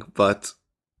blacklisting, but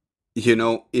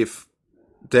if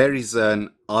there is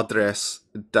an address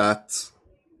that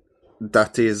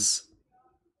is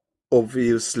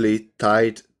obviously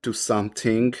tied to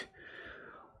something,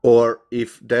 or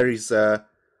if there is a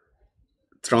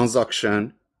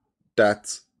transaction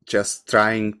that's just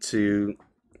trying to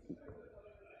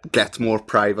get more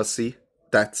privacy,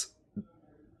 that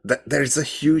there is a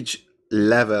huge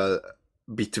level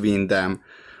between them,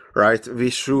 right? We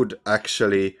should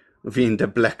actually win the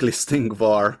blacklisting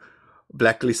war,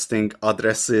 blacklisting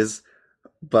addresses,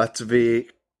 but we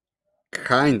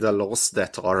kinda lost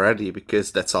that already,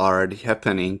 because that's already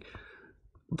happening.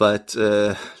 But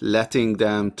letting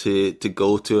them to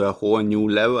go to a whole new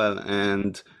level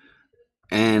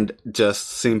and just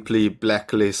simply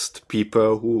blacklist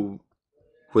people who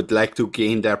would like to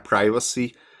gain their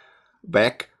privacy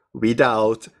back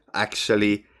without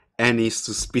actually any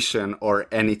suspicion or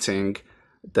anything,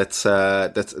 that's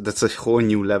a whole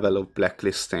new level of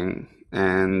blacklisting,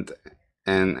 and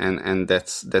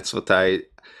that's what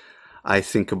I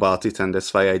think about it, and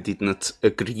that's why I did not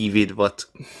agree with what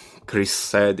Chris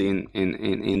said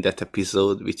in that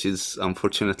episode, which is,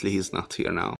 unfortunately, he's not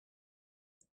here now.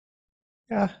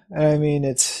 Yeah, I mean,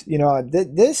 it's,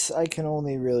 this I can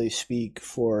only really speak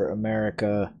for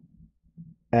America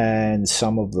and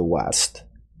some of the West.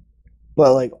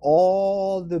 But like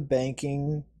all the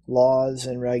banking laws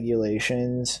and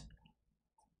regulations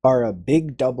are a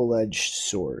big double-edged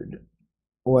sword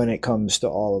when it comes to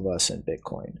all of us in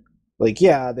Bitcoin. Like,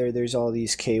 yeah, there's all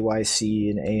these KYC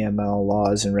and AML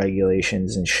laws and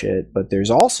regulations and shit, but there's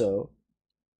also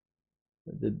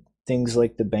the things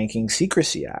like the Banking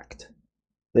Secrecy Act.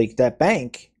 Like, that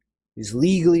bank is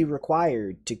legally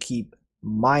required to keep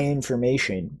my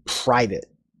information private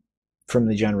from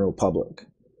the general public.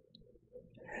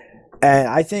 And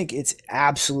I think it's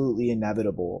absolutely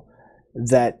inevitable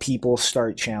that people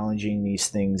start challenging these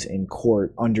things in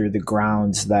court under the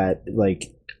grounds that,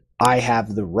 like, I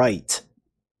have the right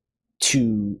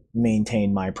to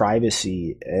maintain my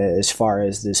privacy as far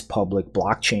as this public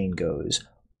blockchain goes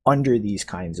under these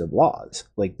kinds of laws.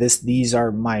 Like, these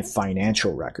are my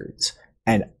financial records,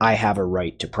 and I have a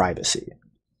right to privacy.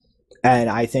 And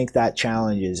I think that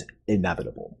challenge is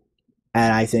inevitable.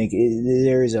 And I think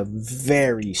there is a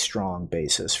very strong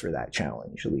basis for that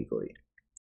challenge legally.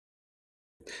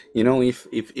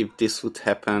 If this would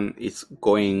happen, it's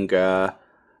going.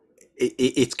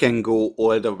 It can go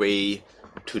all the way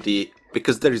to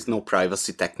because there is no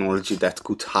privacy technology that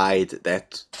could hide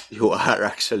that you are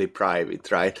actually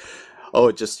private, right?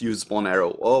 Oh, just use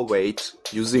Monero. Oh, wait,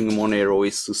 using Monero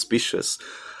is suspicious.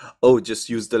 Oh, just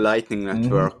use the Lightning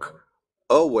Network.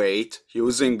 Oh, wait,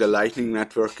 using the Lightning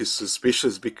Network is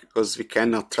suspicious because we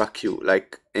cannot track you.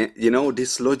 Like,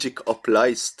 this logic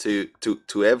applies to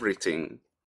everything.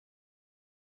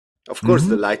 Of course,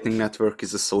 the Lightning Network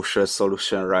is a social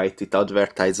solution, right? It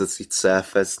advertises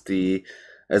itself as the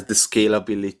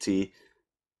scalability,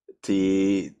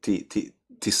 the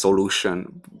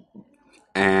solution.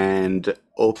 And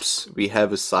oops, we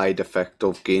have a side effect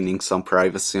of gaining some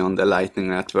privacy on the Lightning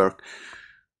Network,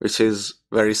 which is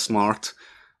very smart.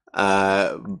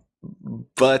 But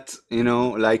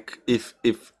like if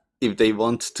they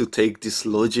want to take this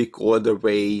logic all the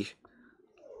way,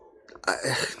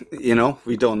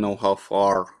 we don't know how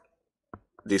far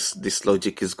this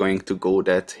logic is going to go.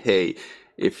 That hey,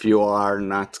 if you are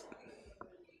not,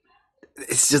 it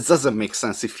just doesn't make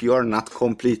sense. If you are not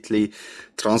completely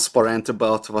transparent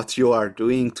about what you are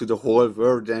doing to the whole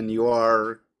world, then you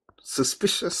are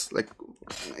suspicious. Like,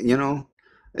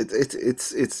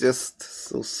 it's just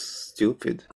so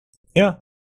stupid. Yeah.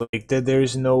 Like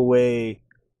there's no way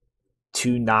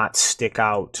to not stick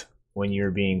out when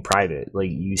you're being private. Like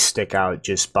you stick out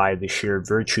just by the sheer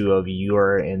virtue of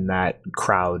you're in that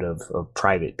crowd of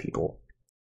private people.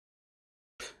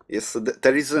 Yes, so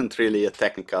there isn't really a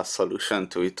technical solution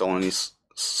to it, only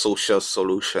social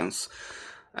solutions.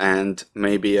 And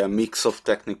maybe a mix of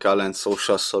technical and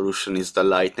social solution is the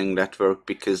Lightning Network,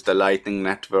 because the Lightning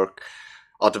Network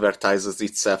advertises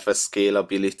itself as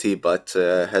scalability, but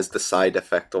has the side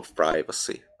effect of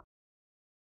privacy.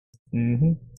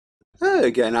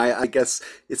 Again, I guess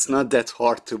it's not that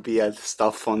hard to build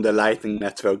stuff on the Lightning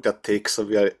Network that takes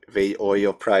away all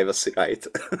your privacy, right?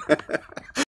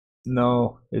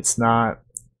 No, it's not.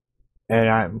 And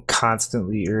I'm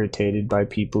constantly irritated by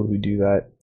people who do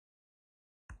that.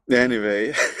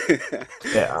 Anyway,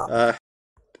 Yeah.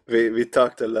 We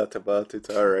talked a lot about it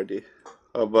already.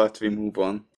 How about we move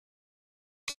on?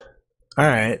 All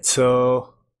right,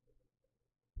 so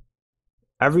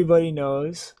everybody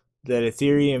knows that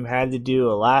Ethereum had to do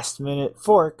a last-minute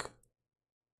fork.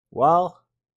 Well,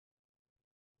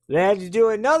 they had to do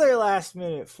another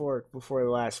last-minute fork before the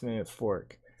last-minute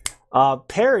fork.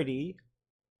 Parity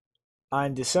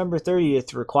on December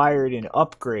 30th required an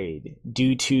upgrade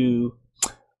due to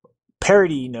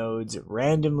Parity nodes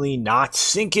randomly not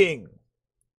syncing.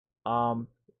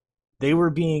 They were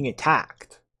being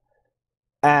attacked.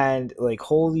 And like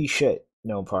holy shit,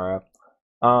 no para.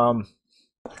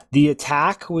 The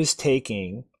attack was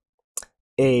taking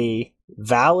a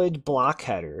valid block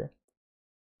header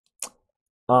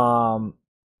and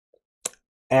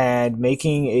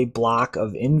making a block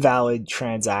of invalid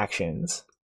transactions.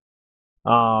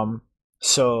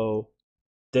 So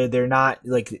they're not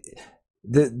like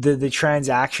the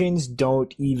transactions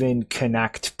don't even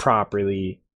connect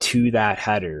properly to that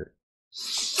header.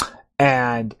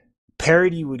 And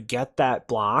Parity would get that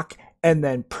block and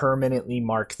then permanently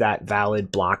mark that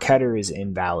valid block header as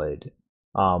invalid,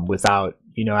 without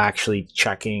actually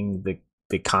checking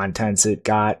the contents it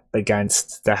got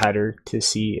against the header to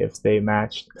see if they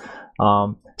matched.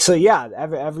 So yeah,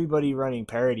 everybody running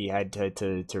Parity had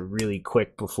to really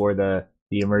quick before the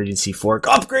emergency fork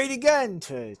upgrade again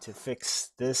to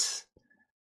fix this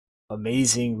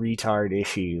amazing retard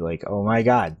issue. Like, oh my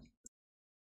god.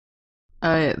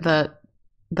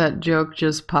 That joke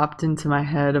just popped into my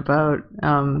head about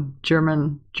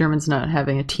Germans not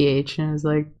having a th, and it's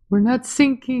like, we're not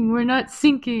syncing.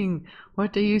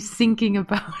 What are you syncing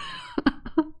about?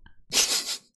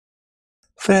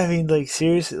 But I mean, like,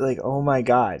 seriously, like, oh my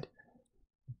god.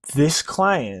 This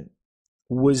client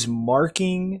was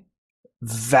marking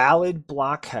valid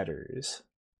block headers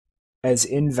as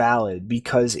invalid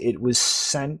because it was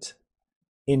sent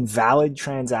invalid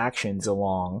transactions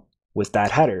along with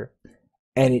that header,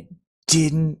 and it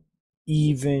didn't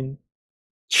even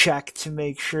check to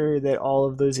make sure that all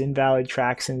of those invalid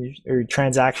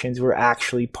transactions were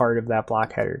actually part of that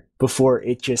block header before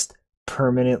it just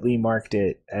permanently marked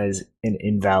it as an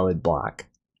invalid block.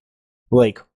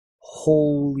 Like,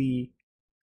 holy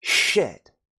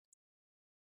shit.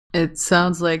 It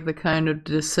sounds like the kind of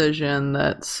decision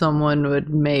that someone would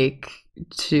make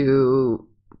to,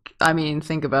 I mean,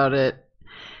 think about it.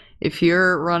 If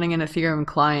you're running an Ethereum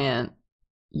client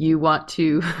you want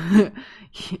to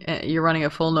you're running a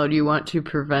full node, you want to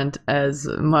prevent as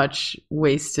much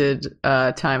wasted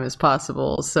time as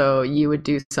possible. So you would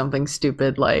do something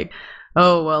stupid like,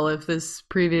 oh, well, if this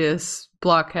previous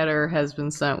block header has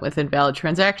been sent with invalid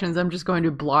transactions, I'm just going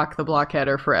to block the block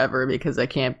header forever because I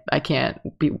can't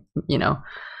be,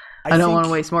 I don't want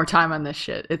to waste more time on this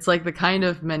shit. It's like the kind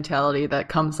of mentality that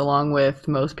comes along with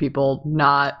most people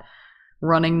not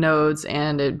running nodes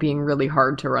and it being really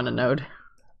hard to run a node.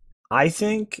 I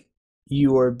think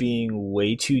you are being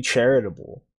way too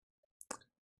charitable.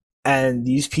 And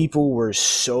these people were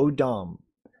so dumb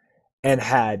and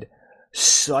had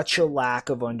such a lack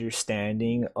of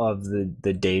understanding of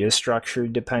the data structure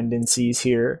dependencies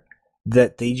here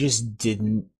that they just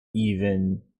didn't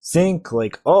even think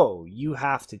like, oh, you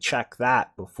have to check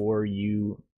that before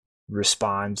you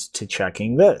respond to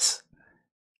checking this.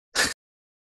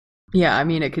 Yeah, I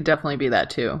mean, it could definitely be that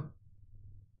too.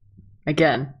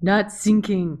 Again, not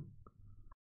syncing.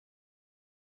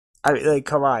 I mean, like,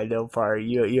 come on, Nopar,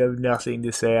 you have nothing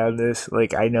to say on this.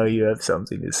 Like, I know you have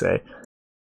something to say.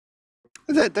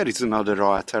 There is another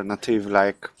alternative,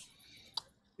 like,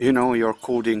 you're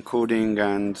coding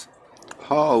and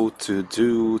how to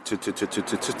do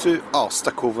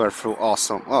Stack Overflow,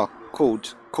 awesome. Oh, code,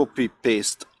 copy,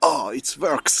 paste. Oh, it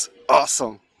works.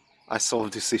 Awesome. I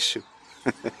solved this issue.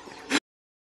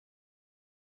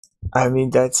 I mean,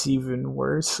 that's even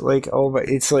worse. Like,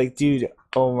 it's like, dude,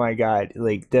 oh my god,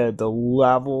 like the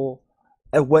level,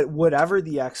 whatever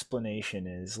the explanation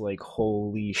is, like,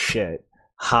 holy shit,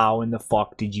 how in the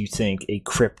fuck did you think a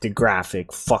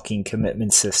cryptographic fucking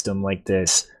commitment system like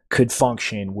this could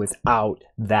function without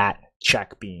that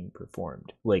check being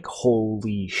performed? Like,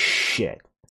 holy shit.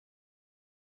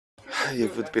 You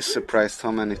would be surprised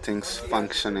how many things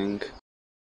functioning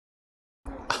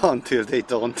until they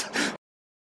don't.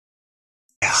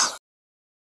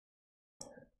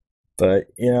 But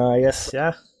I guess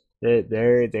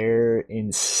they're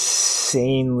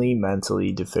insanely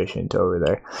mentally deficient over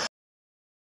there.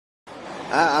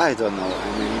 I don't know.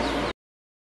 I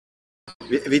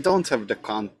mean, we don't have the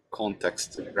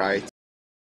context, right?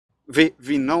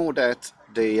 We know that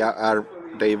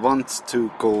they want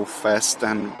to go fast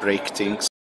and break things,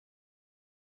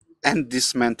 and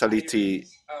this mentality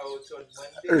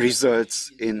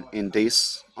results in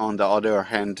this. On the other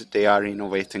hand, they are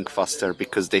innovating faster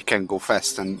because they can go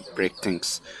fast and break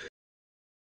things.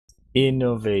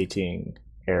 Innovating,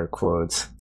 air quotes.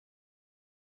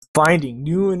 Finding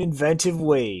new and inventive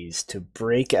ways to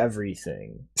break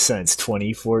everything since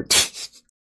 2014.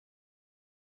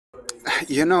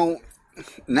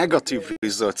 Negative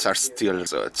results are still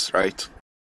results, right?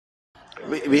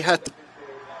 We had to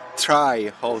try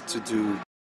how to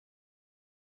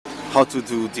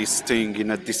do this thing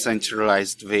in a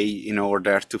decentralized way in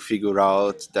order to figure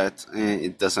out that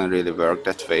it doesn't really work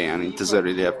that way and it doesn't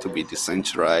really have to be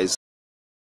decentralized.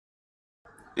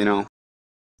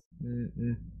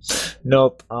 Mm-mm.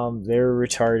 Nope, they're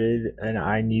retarded and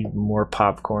I need more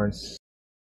popcorn.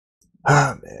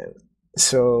 Ah, man.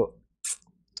 So,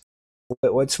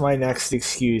 what's my next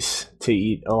excuse to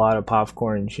eat a lot of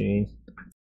popcorn, Janine?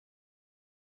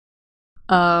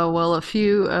 Well, a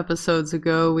few episodes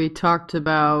ago, we talked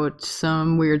about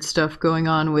some weird stuff going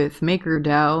on with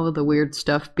MakerDAO, the weird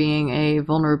stuff being a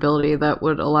vulnerability that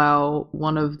would allow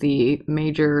one of the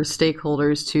major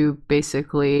stakeholders to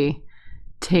basically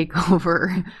take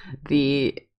over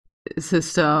the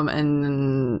system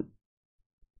and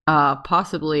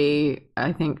possibly,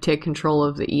 I think, take control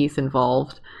of the ETH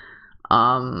involved.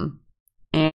 And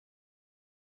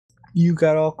you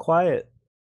got all quiet.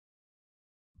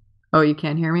 Oh, you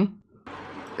can't hear me?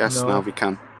 Yes, No. now we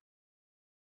can.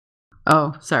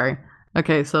 Oh, sorry.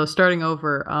 Okay, so starting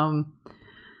over.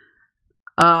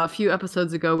 A few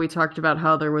episodes ago, we talked about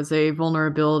how there was a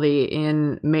vulnerability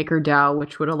in MakerDAO,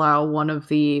 which would allow one of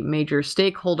the major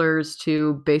stakeholders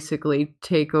to basically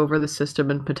take over the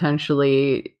system and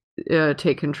potentially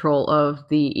take control of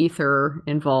the ether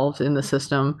involved in the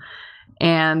system.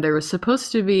 And there was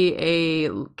supposed to be a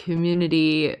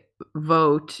community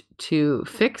vote to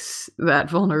fix that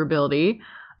vulnerability.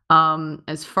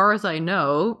 As far as I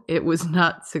know, it was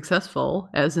not successful,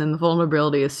 as in the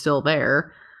vulnerability is still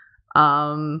there.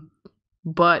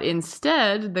 But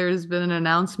instead, there's been an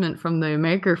announcement from the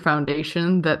Maker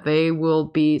Foundation that they will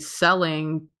be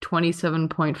selling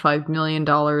 $27.5 million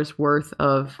worth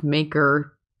of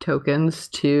Maker tokens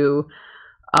to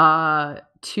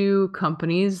two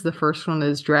companies. The first one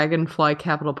is Dragonfly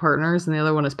Capital Partners, and the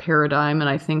other one is Paradigm. And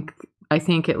I think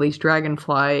at least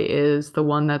Dragonfly is the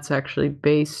one that's actually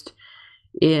based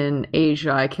in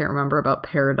Asia. I can't remember about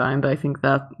Paradigm, but I think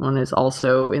that one is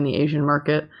also in the Asian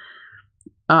market.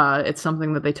 It's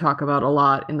something that they talk about a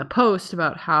lot in the post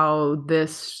about how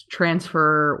this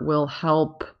transfer will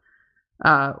help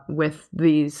with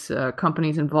these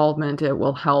companies' involvement. It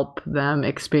will help them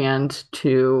expand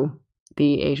to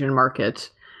the Asian market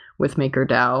with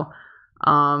MakerDAO.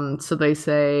 So they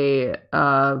say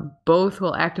both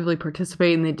will actively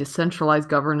participate in the decentralized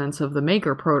governance of the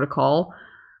Maker protocol.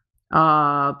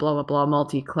 Blah blah blah,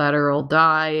 multi-collateral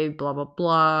DAI, blah blah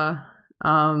blah.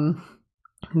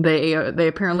 They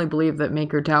apparently believe that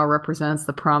MakerDAO represents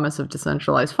the promise of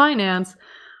decentralized finance,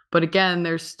 but again,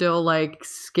 they're still like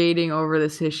skating over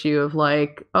this issue of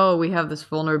like, oh, we have this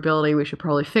vulnerability, we should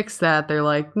probably fix that. They're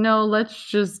like, no, let's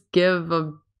just give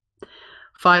a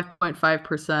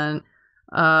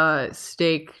 5.5%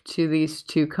 stake to these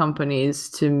two companies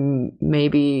to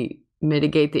maybe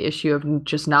mitigate the issue of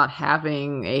just not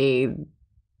having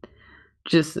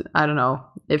I don't know.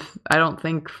 I don't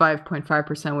think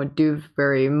 5.5% would do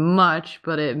very much,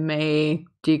 but it may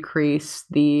decrease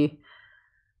the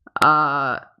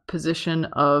position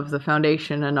of the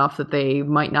foundation enough that they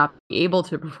might not be able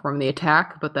to perform the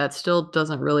attack, but that still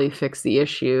doesn't really fix the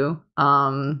issue.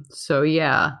 So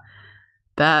yeah,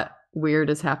 that weird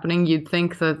is happening. You'd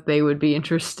think that they would be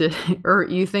interested, or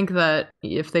you think that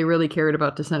if they really cared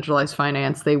about decentralized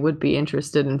finance, they would be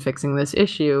interested in fixing this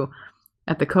issue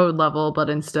at the code level,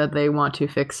 but instead they want to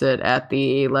fix it at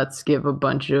the let's give a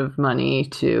bunch of money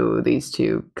to these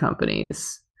two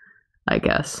companies, I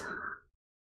guess.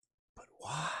 But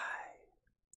why?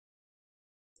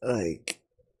 Like,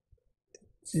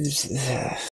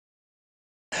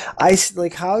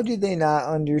 how do they not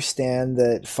understand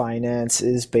that finance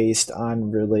is based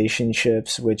on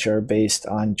relationships, which are based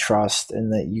on trust,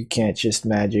 and that you can't just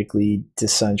magically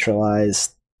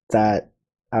decentralize that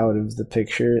out of the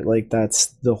picture? Like, that's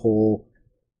the whole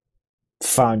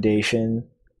foundation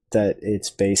that it's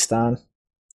based on.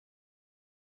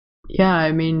 Yeah,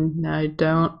 I mean, I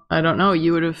don't know.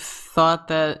 You would have thought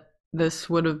that this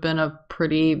would have been a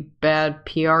pretty bad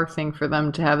PR thing for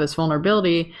them to have this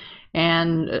vulnerability,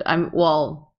 and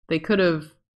they could have,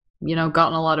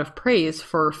 gotten a lot of praise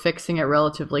for fixing it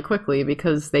relatively quickly,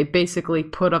 because they basically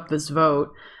put up this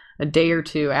vote a day or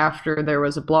two after there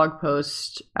was a blog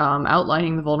post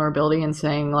outlining the vulnerability and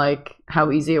saying like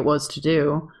how easy it was to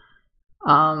do.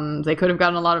 They could have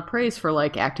gotten a lot of praise for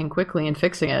like acting quickly and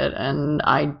fixing it, and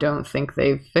I don't think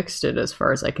they've fixed it as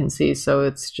far as I can see. So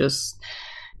it's just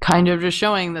kind of just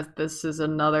showing that this is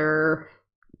another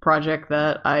project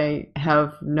that I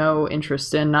have no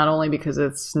interest in, not only because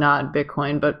it's not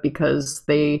Bitcoin, but because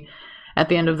at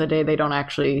the end of the day, they don't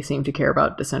actually seem to care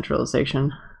about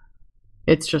decentralization.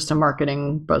 It's just a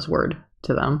marketing buzzword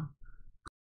to them.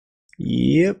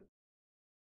 Yep.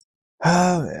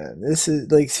 Oh man, this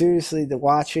is like, seriously,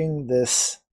 watching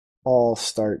this all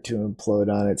start to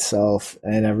implode on itself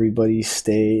and everybody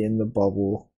stay in the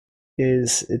bubble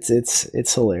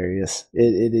it's hilarious.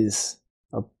 It is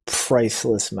a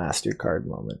priceless MasterCard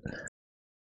moment.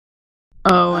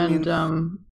 Oh, I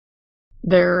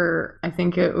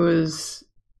think it was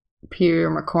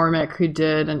Peter McCormick who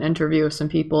did an interview with some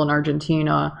people in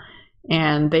Argentina,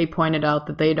 and they pointed out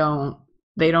that they don't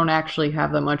actually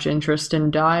have that much interest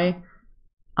in DAI,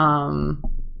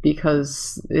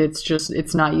 because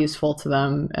it's not useful to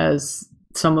them, as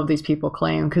some of these people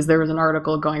claim. Because there was an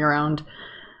article going around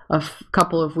a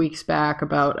couple of weeks back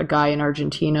about a guy in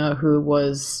Argentina who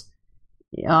was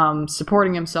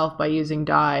supporting himself by using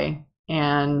DAI,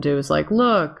 and it was like,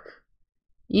 look,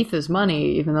 ETH is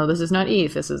money, even though this is not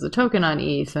ETH, this is a token on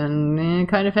ETH, and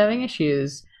kind of having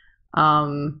issues.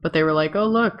 But they were like, oh,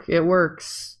 look, it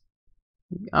works.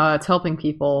 It's helping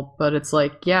people. But it's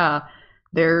like, yeah,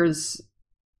 there's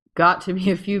got to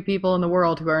be a few people in the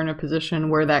world who are in a position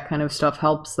where that kind of stuff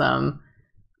helps them.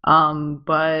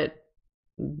 But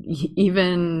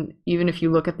even if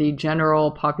you look at the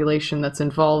general population that's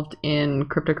involved in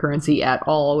cryptocurrency at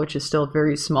all, which is still a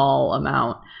very small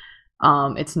amount,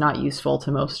 it's not useful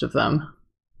to most of them.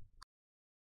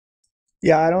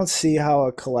 Yeah, I don't see how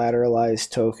a collateralized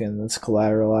token that's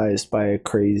collateralized by a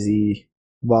crazy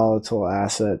volatile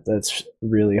asset that's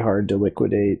really hard to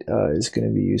liquidate is going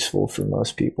to be useful for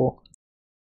most people.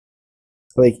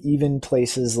 Like, even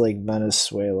places like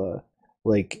Venezuela,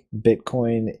 like,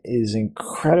 Bitcoin is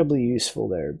incredibly useful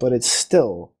there, but it's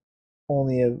still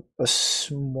only a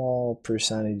small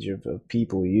percentage of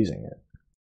people using it.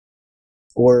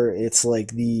 Or it's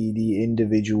like the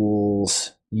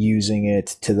individuals using it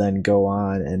to then go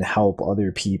on and help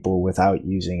other people without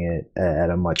using it at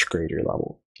a much greater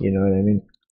level. You know what I mean?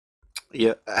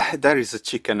 Yeah, there is a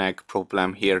chicken egg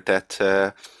problem here that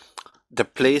the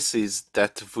places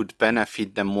that would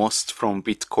benefit the most from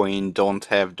Bitcoin don't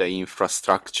have the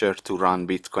infrastructure to run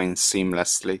Bitcoin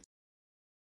seamlessly.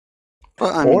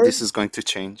 But I mean, Or this is going to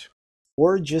change.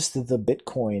 or just the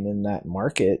Bitcoin in that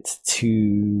market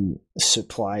to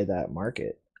supply that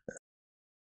market.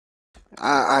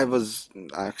 I was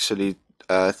actually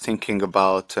thinking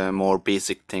about more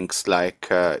basic things like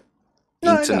No, I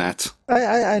know. internet.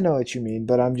 I know what you mean,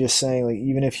 but I'm just saying, like,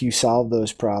 even if you solve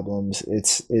those problems,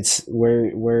 it's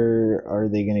where are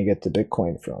they going to get the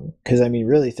Bitcoin from? Because I mean,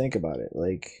 really think about it.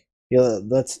 Like,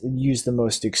 let's use the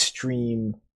most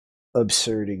extreme,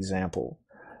 absurd example.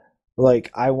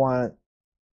 Like, I want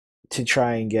to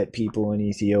try and get people in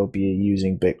Ethiopia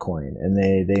using Bitcoin, and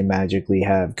they magically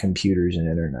have computers and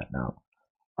internet now.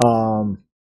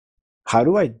 How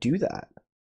do I do that?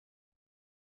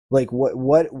 Like,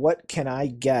 what can I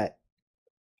get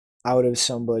out of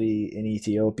somebody in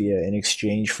Ethiopia in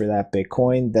exchange for that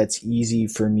Bitcoin that's easy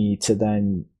for me to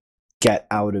then get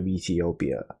out of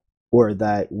Ethiopia, or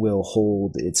that will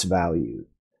hold its value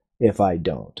if I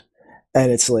don't?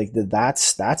 And it's like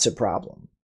that's a problem.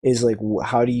 Is like,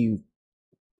 how do you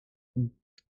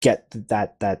get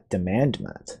that demand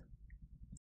met?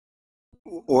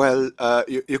 Well,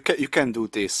 you can do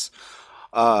this.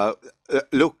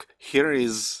 Look, here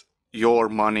is your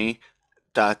money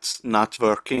that's not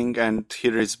working, and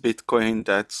here is Bitcoin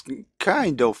that's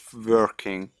kind of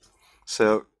working.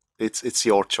 So it's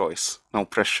your choice. No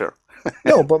pressure.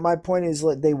 No, but my point is,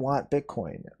 like, they want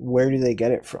Bitcoin. Where do they get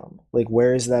it from? Like,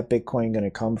 where is that Bitcoin going to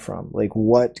come from? Like,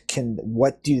 what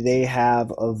do they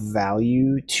have of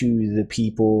value to the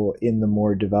people in the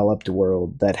more developed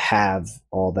world that have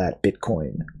all that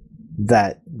Bitcoin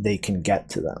that they can get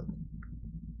to them?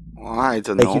 Well, I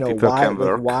don't Like, know. People can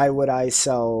work. why would I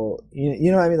sell,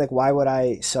 you know what I mean? Like, why would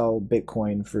I sell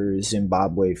Bitcoin for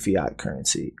Zimbabwe fiat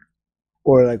currency?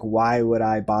 Or like, why would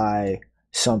I buy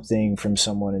something from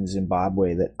someone in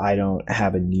Zimbabwe that I don't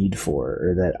have a need for,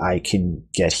 or that I can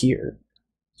get here I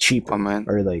cheaper? mean,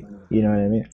 Or like, you know what I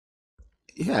mean?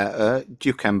 yeah,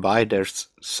 you can buy their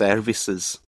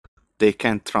services. They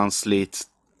can translate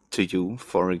to you,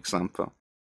 for example.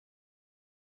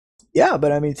 Yeah,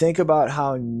 but I mean, think about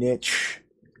how niche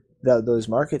those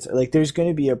markets are. Like, there's going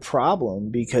to be a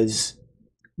problem because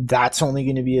that's only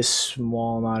going to be a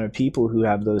small amount of people who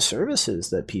have those services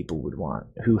that people would want,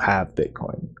 who have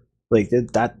Bitcoin. Like,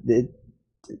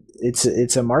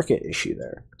 it's a market issue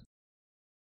there.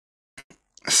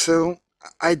 So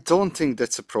I don't think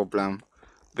that's a problem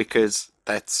because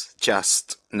that's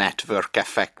just network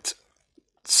effect.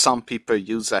 Some people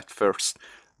use that first,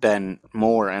 then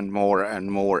more and more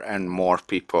and more and more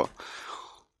people.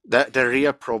 The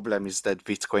real problem is that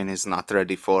Bitcoin is not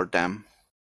ready for them.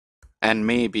 And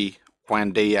maybe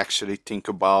when they actually think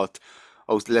about,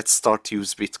 oh, let's start to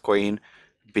use Bitcoin,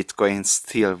 Bitcoin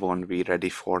still won't be ready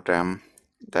for them.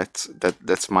 That's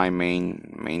my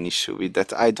main issue with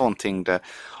that. I don't think the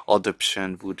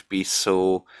adoption would be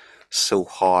so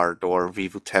hard, or we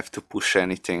would have to push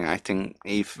anything. I think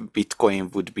if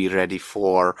Bitcoin would be ready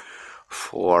for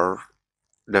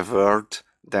the world,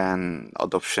 then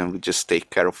adoption would just take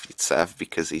care of itself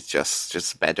because it's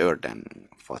just better than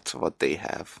what they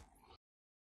have.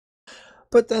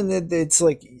 But then it's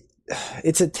like,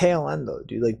 it's a tail end though,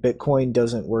 dude. Like, Bitcoin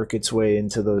doesn't work its way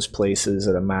into those places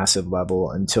at a massive level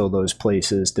until those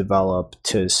places develop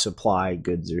to supply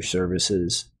goods or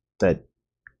services that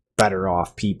better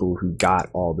off people who got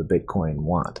all the Bitcoin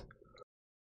want.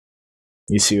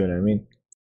 You see what I mean?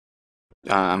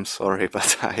 I'm sorry,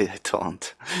 but I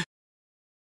don't.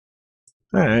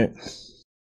 All right.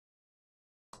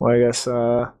 Well, I guess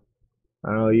I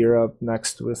don't know. You're up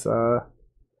next with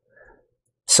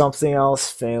something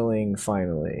else failing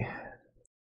finally,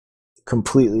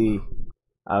 completely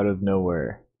out of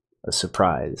nowhere, a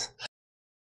surprise.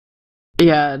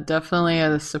 Yeah, definitely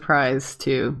a surprise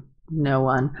to no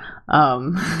one.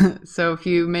 So if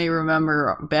you may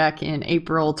remember, back in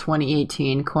April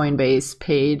 2018, Coinbase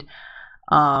paid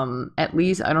at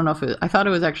least, I don't know if I thought it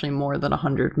was actually more than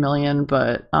 100 million,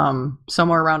 but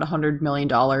somewhere around $100 million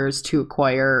to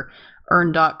acquire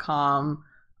earn.com,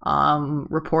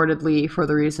 reportedly for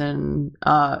the reason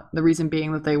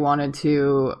being that they wanted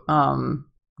to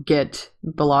get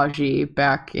Balaji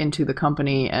back into the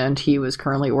company, and he was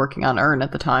currently working on Earn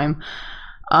at the time.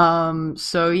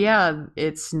 So yeah,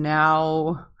 it's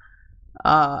now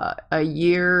a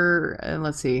year, and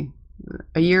let's see,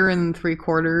 a year and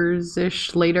 3/4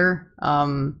 ish later.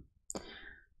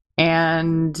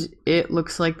 And it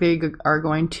looks like they are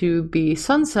going to be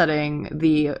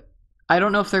sunsetting I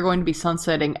don't know if they're going to be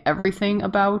sunsetting everything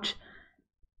about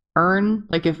Earn,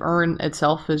 like if Earn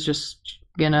itself is just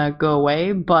gonna go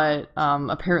away, but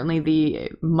apparently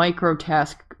the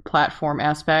microtask platform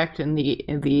aspect and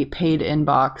the paid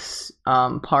inbox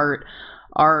part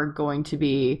are going to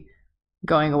be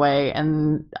going away.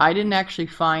 And I didn't actually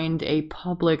find a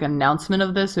public announcement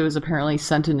of this. It was apparently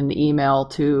sent in an email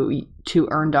to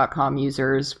earn.com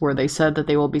users where they said that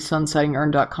they will be sunsetting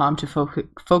earn.com to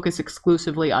focus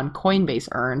exclusively on Coinbase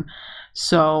Earn.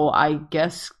 So I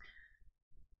guess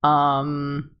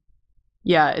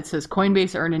yeah, it says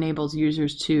Coinbase Earn enables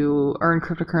users to earn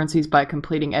cryptocurrencies by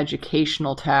completing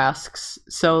educational tasks.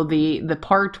 So the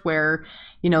part where,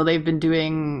 they've been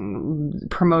doing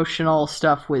promotional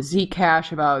stuff with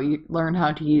Zcash about learn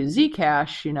how to use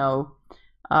Zcash,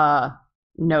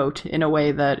 note in a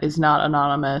way that is not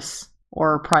anonymous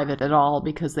or private at all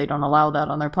because they don't allow that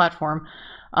on their platform.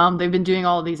 They've been doing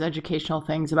all these educational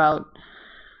things about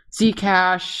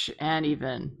Zcash and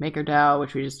even MakerDAO,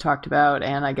 which we just talked about,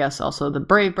 and I guess also the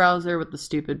Brave browser with the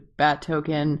stupid BAT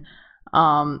token.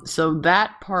 So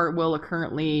that part will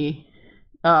apparently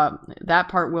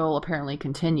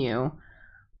continue.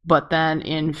 But then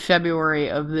in February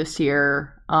of this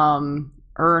year,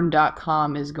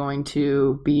 earn.com is going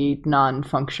to be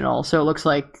non-functional. So it looks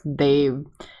like they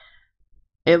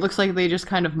just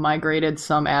kind of migrated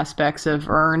some aspects of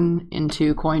Earn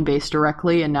into Coinbase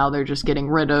directly, and now they're just getting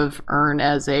rid of Earn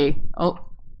as a... Oh,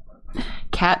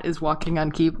 cat is walking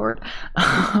on keyboard.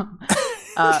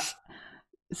 Yeah,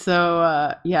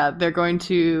 they're going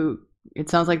to... It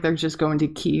sounds like they're just going to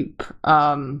keep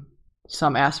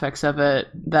some aspects of it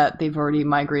that they've already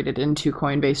migrated into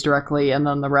Coinbase directly, and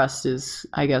then the rest is,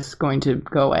 I guess, going to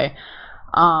go away.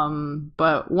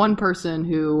 But one person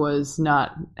who was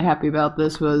not happy about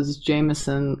this was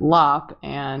Jameson Lopp,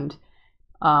 and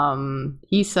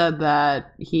he said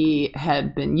that he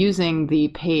had been using the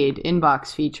paid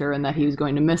inbox feature and that he was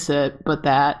going to miss it, but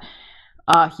that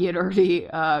he had already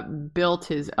built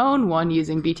his own one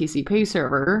using BTC Pay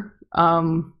Server,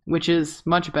 which is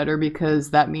much better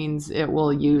because that means it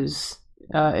will use,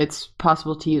 it's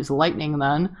possible to use Lightning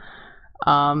then.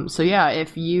 So yeah,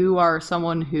 if you are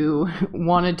someone who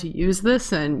wanted to use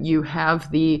this and you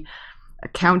have the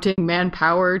accounting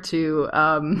manpower to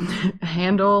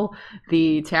handle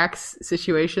the tax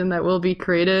situation that will be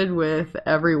created with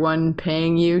everyone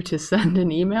paying you to send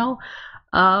an email,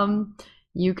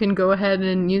 you can go ahead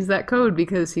and use that code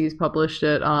because he's published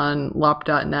it on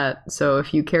lop.net. So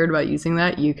if you cared about using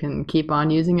that, you can keep on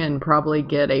using it and probably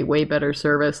get a way better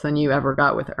service than you ever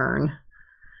got with Earn.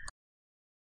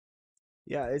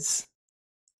 Yeah, it's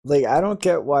like I don't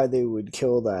get why they would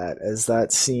kill that, as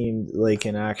that seemed like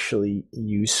an actually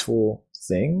useful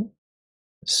thing.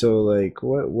 So like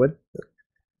what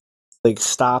like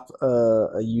stop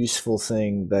a useful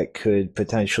thing that could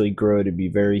potentially grow to be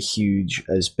very huge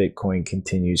as Bitcoin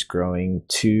continues growing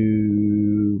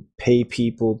to pay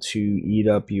people to eat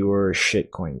up your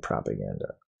shitcoin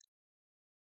propaganda.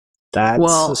 That's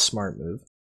a smart move.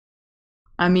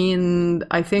 I mean,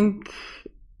 I think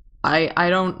I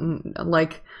don't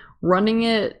like running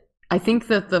it. I think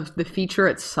that the feature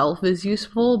itself is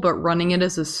useful, but running it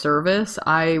as a service,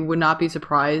 I would not be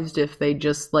surprised if they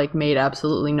just like made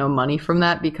absolutely no money from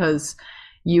that, because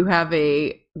you have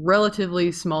a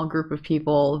relatively small group of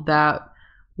people that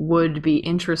would be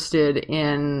interested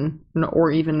in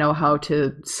or even know how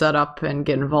to set up and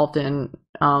get involved in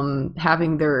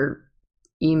having their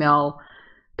email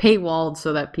paywalled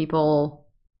so that people,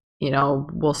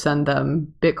 will send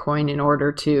them Bitcoin in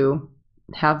order to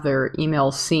have their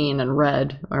emails seen and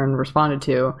read and responded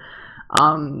to.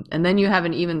 And then you have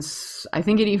an even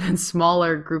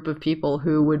smaller group of people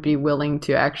who would be willing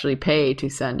to actually pay to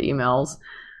send emails.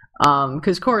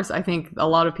 Because, of course, I think a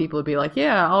lot of people would be like,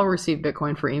 yeah, I'll receive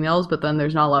Bitcoin for emails, but then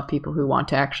there's not a lot of people who want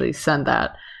to actually send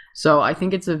that. So I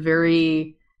think it's a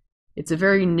very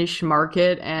niche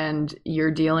market, and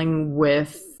you're dealing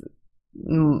with,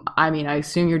 I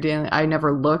assume you're dealing, I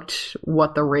never looked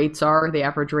what the rates are, the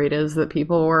average rate is that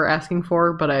people were asking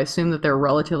for, but I assume that they're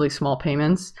relatively small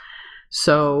payments.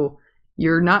 So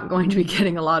you're not going to be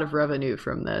getting a lot of revenue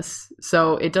from this.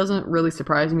 So it doesn't really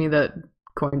surprise me that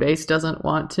Coinbase doesn't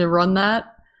want to run that,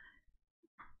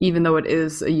 even though it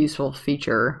is a useful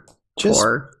feature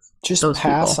for just those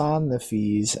pass people. on the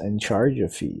fees and charge a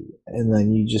fee, and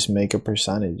then you just make a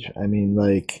percentage.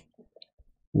 Like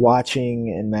watching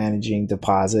and managing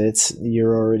deposits,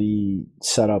 you're already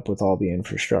set up with all the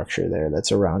infrastructure there.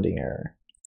 That's a rounding error.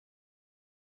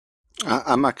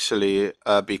 I'm actually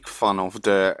a big fan of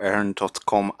the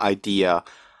earn.com idea.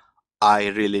 I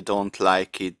really don't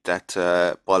like it that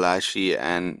Balaji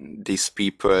and these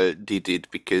people did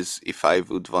it, because if I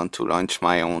would want to launch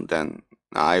my own, then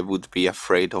I would be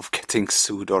afraid of getting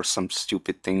sued or some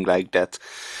stupid thing like that.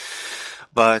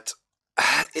 But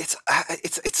it's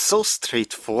so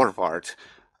straightforward.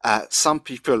 Some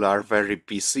people are very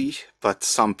busy, but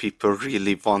some people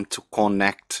really want to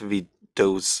connect with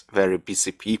those very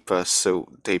busy people, so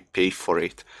they pay for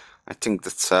it. I think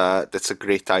that's a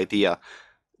great idea.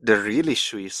 The real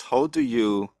issue is, how do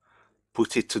you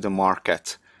put it to the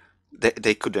market?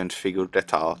 They couldn't figure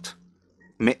that out.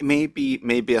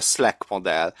 Maybe a Slack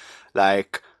model,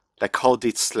 like how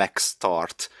did Slack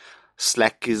start?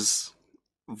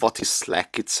 What is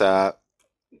Slack? It's a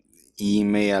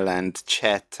email and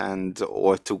chat, and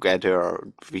all together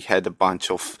we had a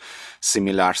bunch of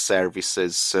similar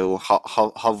services. So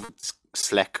how would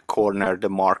Slack corner the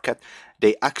market?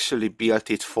 They actually built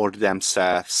it for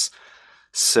themselves.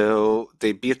 So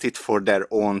they built it for their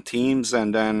own teams,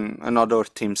 and then another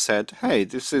team said, hey,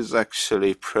 this is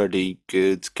actually pretty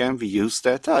good. Can we use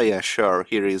that? Oh yeah, sure,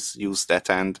 use that.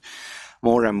 And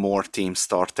more teams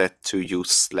started to use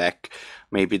Slack.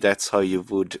 Maybe that's how you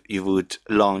would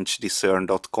launch this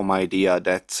earn.com idea,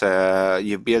 that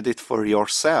you build it for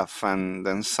yourself, and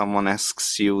then someone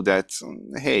asks you that,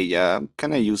 hey,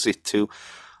 can I use it too?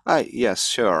 Yes,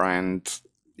 sure. And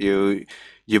you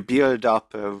build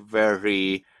up a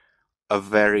very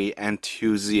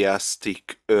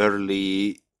enthusiastic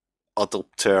early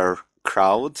adopter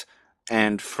crowd,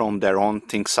 and from there on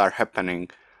things are happening.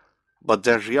 But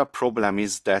the real problem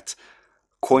is that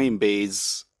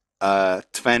Coinbase,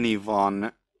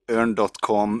 21,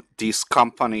 Earn.com, these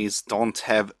companies don't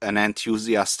have an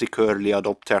enthusiastic early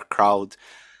adopter crowd.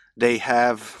 They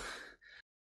have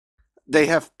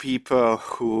people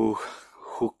who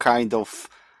kind of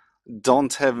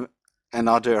don't have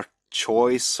another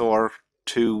choice, or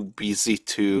too busy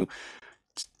to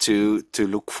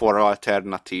look for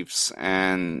alternatives,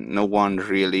 and no one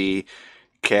really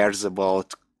cares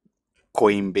about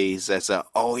Coinbase as a,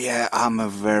 oh yeah, I'm a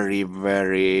very,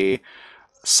 very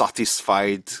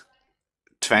satisfied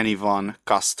 21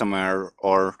 customer,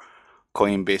 or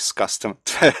Coinbase customer,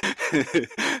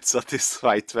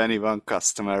 satisfied 21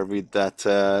 customer with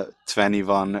that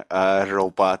 21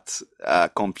 robot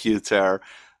computer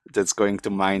that's going to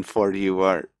mine for you,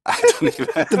 or I don't even...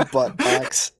 The butt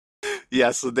box.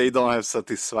 Yeah, so they don't have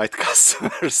satisfied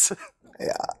customers.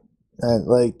 Yeah.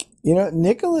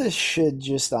 Nicholas should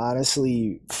just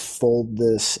honestly fold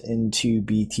this into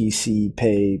BTC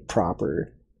Pay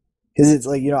proper. Because it's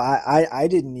like, I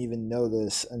didn't even know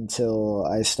this until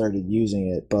I started using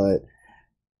it, but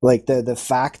like the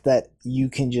fact that you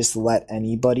can just let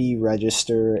anybody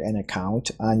register an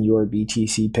account on your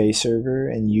BTC Pay server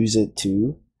and use it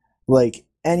too. Like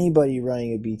anybody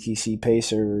running a BTC Pay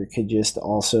server could just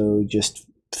also just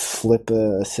flip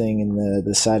a thing in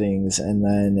the settings, and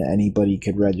then anybody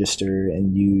could register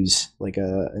and use like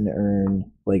an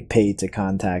earn, like pay to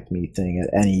contact me thing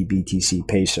at any BTC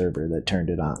Pay server that turned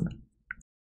it on.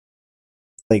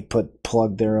 Like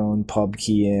plug their own pub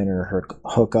key in, or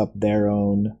hook up their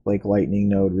own like lightning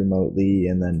node remotely,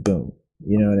 and then boom.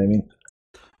 You know what I mean?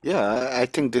 Yeah, I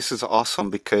think this is awesome,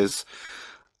 because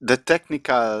the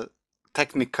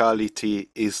technicality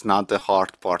is not the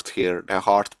hard part here. The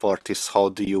hard part is, how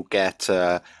do you get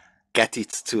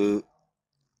it to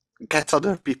get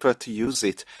other people to use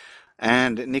it?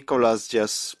 And Nicholas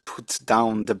just put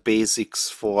down the basics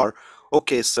for,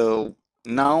 okay, so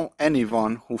now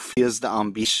anyone who feels the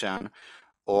ambition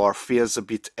or feels a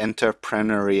bit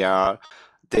entrepreneurial,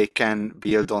 they can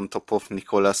build on top of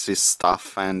Nicholas's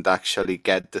stuff and actually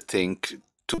get the thing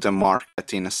to the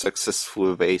market in a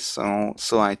successful way. So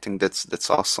I think that's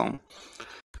awesome.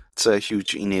 It's a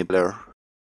huge enabler.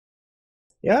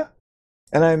 Yeah.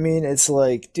 And I mean, it's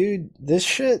like, dude, this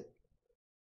shit,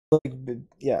 like,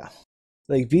 yeah.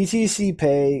 Like, BTC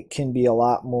Pay can be a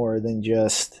lot more than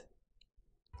just,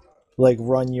 like,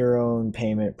 run your own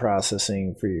payment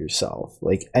processing for yourself.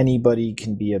 Like, anybody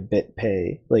can be a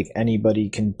BitPay. Like, anybody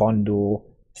can bundle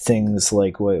things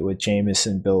like what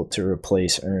Jameson built to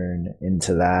replace Earn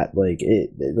into that.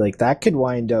 Like that could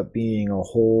wind up being a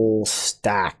whole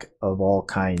stack of all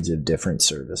kinds of different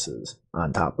services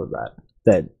on top of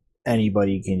that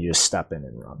anybody can just step in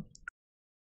and run.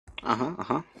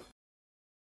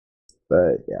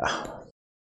 But yeah,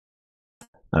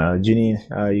 I don't know,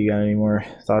 Janine, you got any more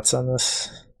thoughts on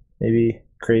this? Maybe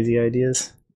crazy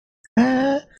ideas?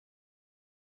 Do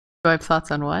I have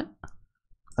thoughts on what?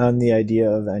 On the idea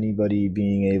of anybody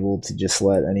being able to just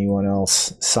let anyone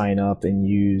else sign up and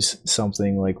use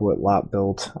something like what Lot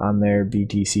built on their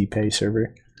BTC Pay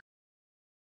server.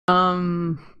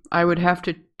 I would have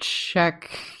to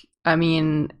check. I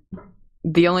mean,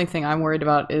 the only thing I'm worried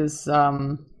about is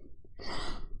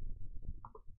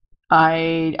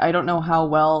I don't know how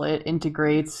well it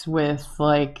integrates with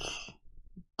like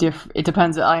it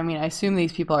depends. I mean, I assume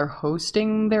these people are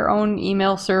hosting their own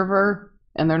email server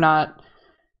and they're not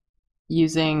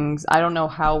using. I don't know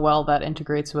how well that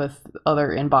integrates with other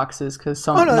inboxes because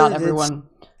Oh no, not everyone.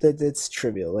 That's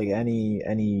trivial. Like any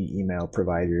email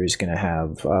provider is going to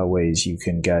have ways you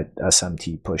can get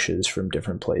SMT pushes from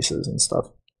different places and stuff.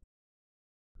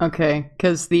 Okay,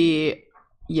 because the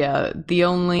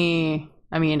only.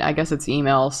 I mean, I guess it's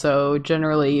email, so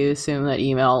generally you assume that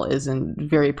email isn't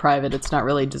very private. It's not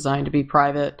really designed to be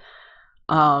private.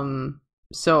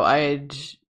 So I'd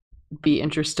be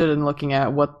interested in looking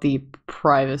at what the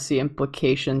privacy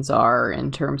implications are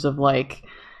in terms of like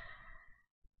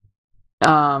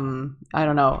I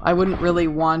don't know. I wouldn't really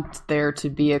want there to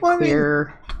be a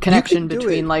clear connection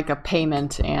between like a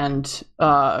payment and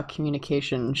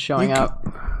communication showing up.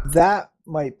 That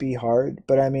might be hard,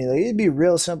 but I mean, like, it'd be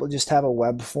real simple. Just have a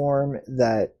web form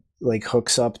that like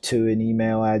hooks up to an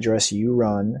email address you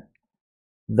run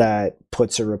that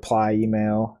puts a reply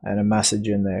email and a message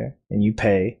in there, and you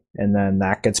pay, and then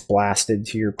that gets blasted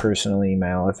to your personal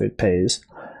email if it pays.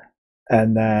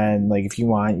 And then, like, if you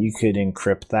want, you could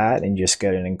encrypt that and just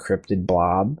get an encrypted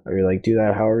blob, or like do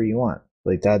that however you want.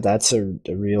 Like that's a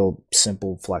real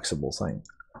simple, flexible thing.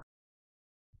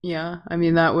 Yeah, I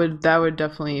mean that would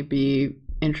definitely be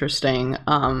interesting.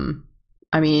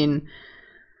 I mean,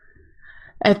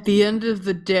 at the end of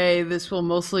the day, this will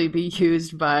mostly be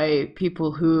used by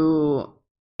people who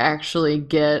actually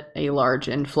get a large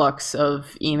influx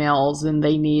of emails and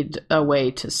they need a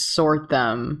way to sort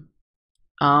them.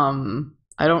 I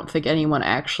don't think anyone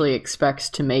actually expects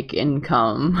to make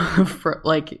income for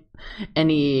like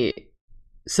any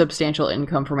substantial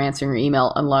income from answering your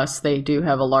email unless they do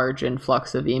have a large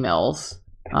influx of emails.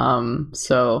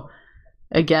 So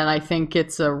again, I think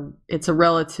it's a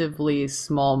relatively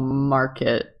small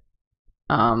market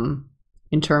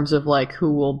in terms of like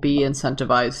who will be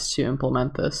incentivized to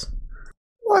implement this.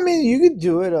 Well, I mean, you could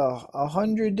do it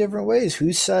 100 different ways.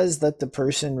 Who says that the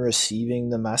person receiving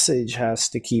the message has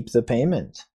to keep the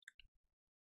payment?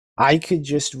 I could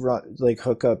just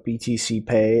hook up BTC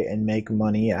Pay and make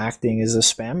money acting as a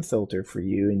spam filter for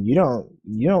you, and you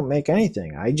don't make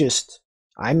anything.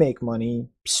 I make money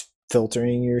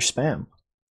filtering your spam.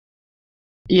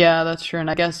 Yeah, that's true.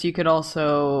 And I guess you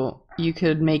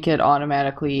could make it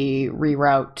automatically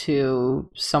reroute to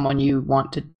someone you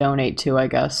want to donate to, I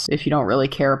guess, if you don't really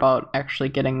care about actually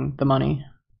getting the money.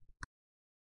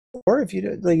 Or if you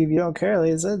don't care,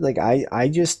 like I said, like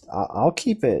I'll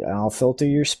keep it and I'll filter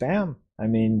your spam. I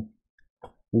mean,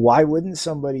 why wouldn't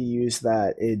somebody use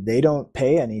that? They don't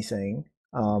pay anything.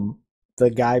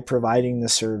 The guy providing the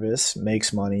service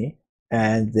makes money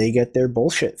and they get their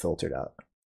bullshit filtered out.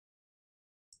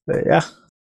 But yeah,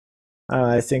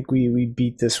 I think we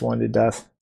beat this one to death.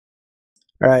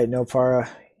 All right, Nopara,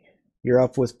 you're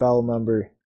up with bell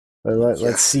number. But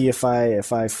let's see if I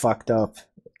fucked up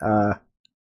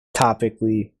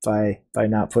topically by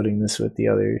not putting this with the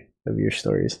other of your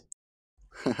stories.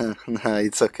 No,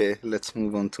 it's okay. Let's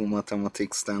move on to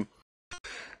mathematics then.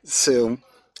 So,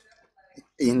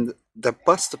 in the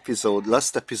last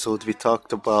episode, we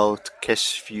talked about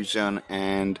cache fusion,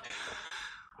 and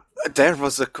there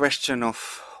was a question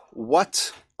of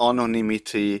what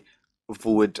anonymity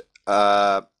would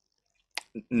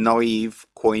naive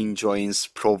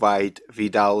CoinJoins provide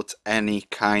without any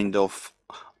kind of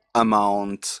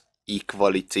amount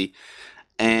equality.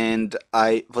 And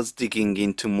I was digging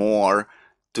into more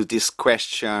to this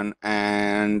question,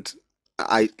 and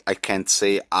I can't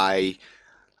say I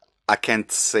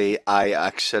actually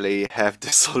have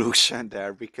the solution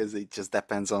there because it just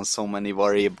depends on so many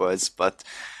variables. But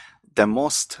the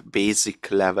most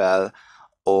basic level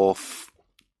of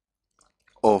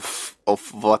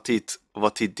what it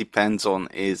depends on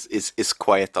is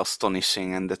quite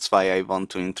astonishing, and that's why I want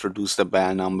to introduce the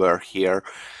bell number here,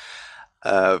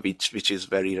 which is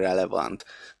very relevant.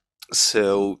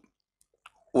 So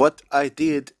what I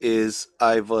did is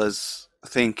I was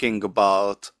thinking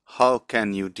about how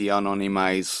can you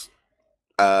de-anonymize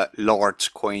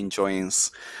large coin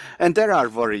joins, and there are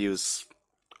various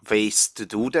ways to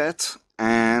do that,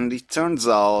 and it turns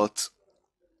out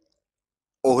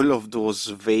all of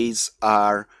those ways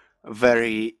are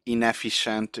very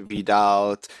inefficient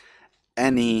without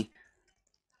any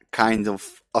kind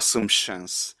of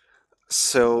assumptions.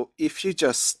 So if you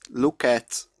just look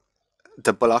at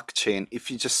the blockchain,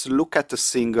 if you just look at a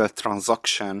single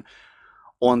transaction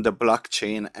on the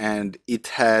blockchain and it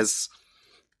has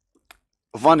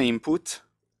one input,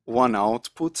 one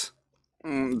output,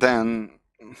 then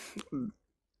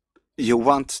you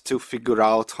want to figure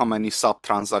out how many sub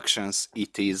transactions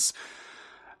it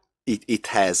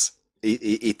has.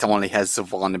 It only has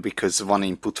one, because one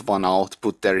input, one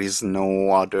output. There is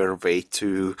no other way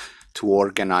to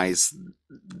organize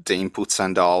the inputs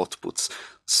and the outputs.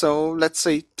 So let's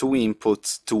say 2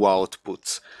 inputs, 2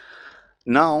 outputs.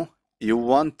 Now you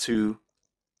want to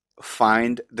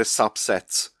find the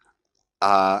subsets.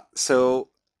 So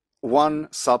one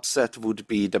subset would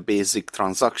be the basic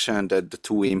transaction, that the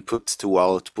 2 inputs, 2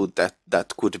 output,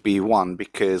 that could be 1,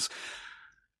 because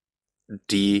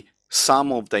the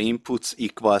sum of the inputs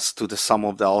equals to the sum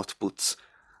of the outputs.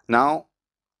 Now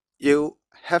you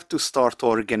have to start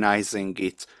organizing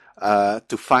it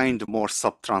to find more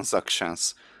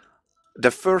sub-transactions.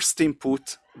 The first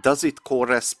input, does it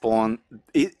correspond,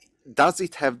 does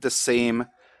it have the same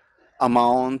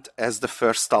amount as the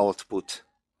first output?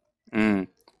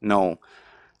 No.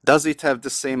 Does it have the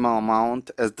same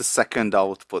amount as the second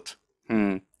output?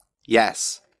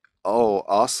 Yes. Oh,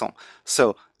 awesome.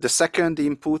 So the second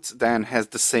input then has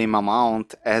the same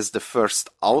amount as the first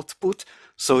output.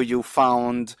 So you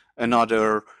found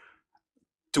another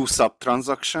 2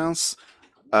 sub-transactions,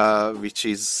 which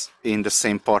is in the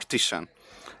same partition.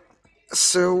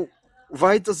 So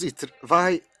why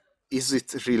is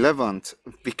it relevant?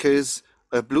 Because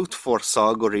a brute force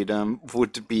algorithm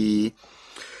would be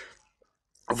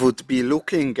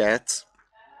looking at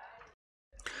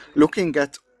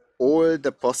all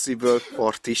the possible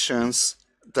partitions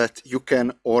that you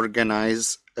can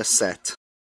organize a set.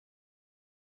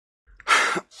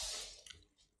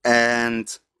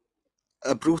 And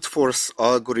a brute force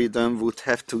algorithm would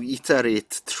have to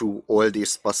iterate through all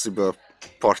these possible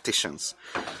partitions.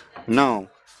 Now,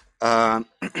 the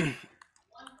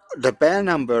bare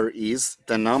number is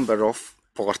the number of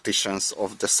partitions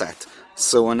of the set.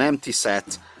 So an empty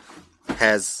set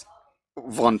has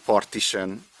 1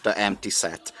 partition, the empty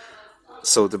set.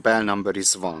 So the bare number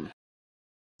is 1.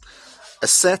 A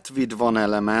set with 1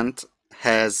 element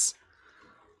has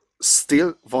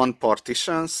still 1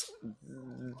 partitions,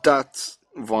 that's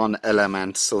 1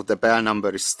 element, so the bare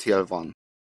number is still 1.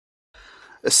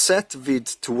 A set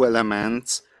with 2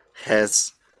 elements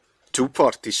has 2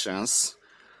 partitions.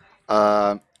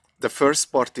 The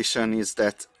first partition is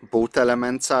that both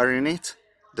elements are in it.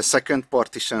 The second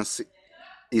partition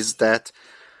is that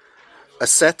a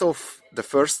set of the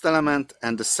first element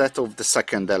and the set of the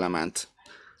second element.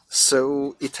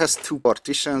 So it has 2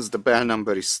 partitions, the bare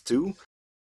number is 2.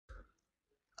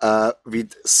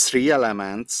 With 3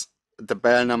 elements, the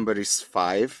bare number is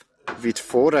 5. With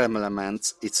 4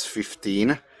 elements, it's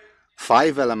 15.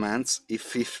 5 elements,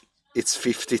 it's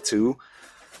 52.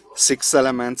 6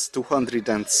 elements,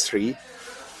 203.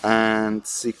 And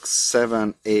 6,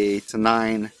 7, 8,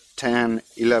 9, 10,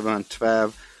 11,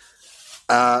 12.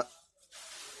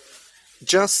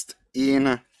 Just in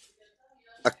a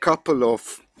couple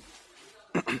of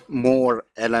more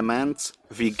elements,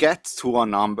 we get to a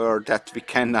number that we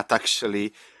cannot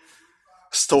actually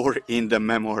store in the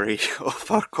memory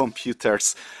of our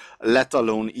computers, let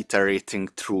alone iterating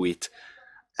through it.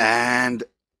 And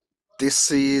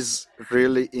this is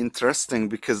really interesting,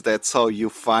 because that's how you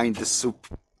find the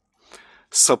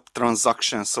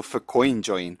sub-transactions of a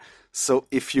CoinJoin. So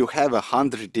if you have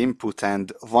 100 input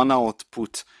and 1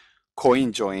 output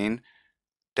CoinJoin,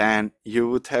 then you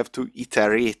would have to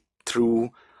iterate through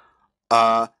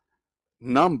a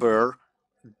number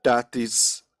that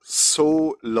is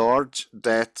so large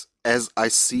that, as I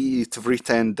see it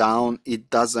written down, it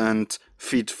doesn't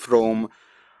fit from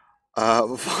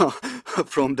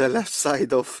from the left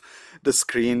side of the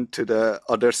screen to the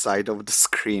other side of the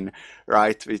screen,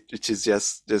 right? Which is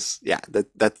just yeah,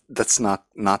 that's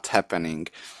not happening.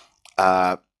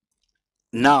 Now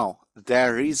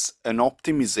there is an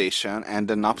optimization, and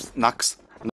the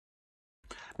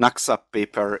Naxa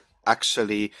paper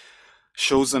actually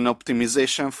shows an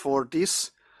optimization for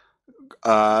this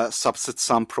subset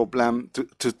sum problem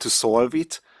to solve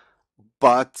it,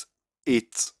 but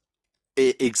it's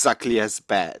exactly as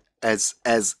bad as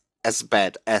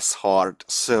hard.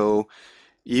 So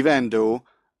even though,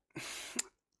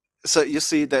 so you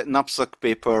see that knapsack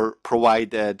paper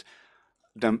provided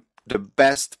the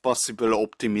best possible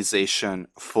optimization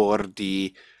for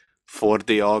the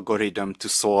algorithm to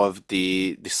solve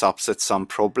the subset sum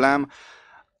problem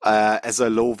as a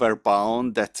lower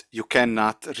bound, that you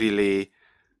cannot really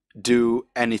do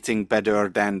anything better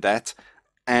than that,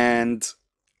 and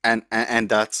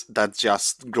that's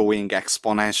just growing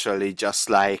exponentially, just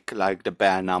like the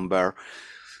bare number.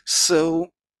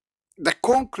 So the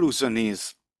conclusion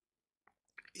is,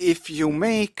 if you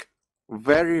make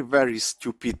very, very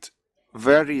stupid,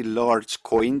 very large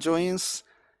coin joins,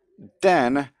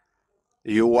 then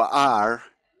you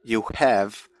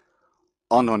have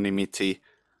anonymity,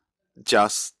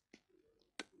 just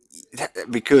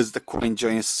because the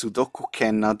CoinJoin Sudoku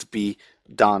cannot be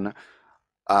done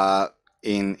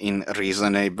in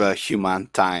reasonable human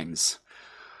times.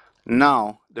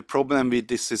 Now, the problem with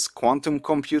this is quantum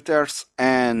computers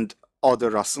and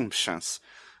other assumptions.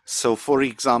 So, for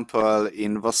example,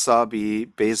 in Wasabi,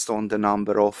 based on the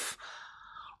number of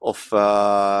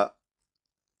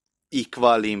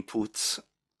equal inputs,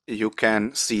 you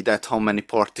can see that how many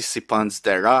participants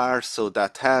there are, so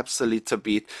that helps a little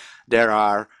bit. There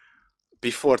are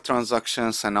before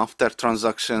transactions and after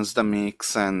transactions the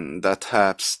mix, and that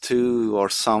helps too, or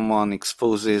someone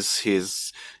exposes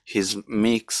his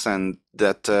mix and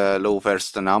that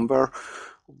lowers the number.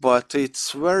 But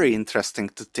it's very interesting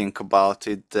to think about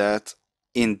it, that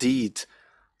indeed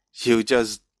you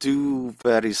just do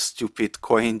very stupid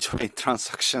CoinJoin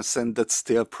transactions and that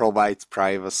still provides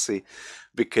privacy,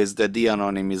 because the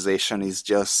de-anonymization is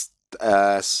just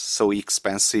so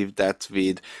expensive that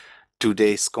with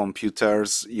today's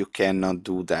computers you cannot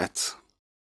do that.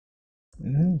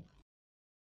 Mm-hmm.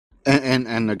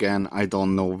 And again, I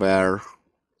don't know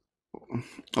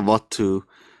what to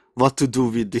do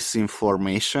with this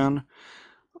information,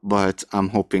 but I'm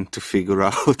hoping to figure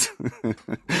out.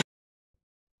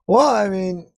 Well, I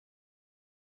mean,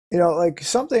 like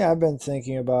something I've been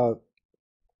thinking about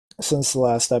since the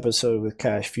last episode with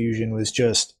Cash Fusion was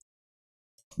just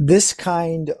this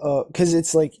kind of, because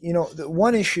it's like, the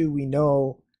one issue we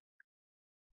know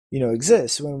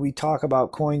exists when we talk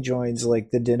about coin joins,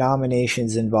 like the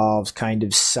denominations involved kind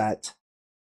of set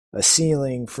a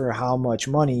ceiling for how much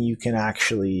money you can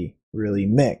actually really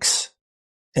mix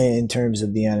in terms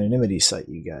of the anonymity site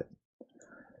you get.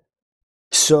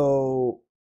 So,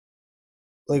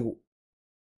 like,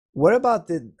 what about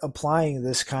applying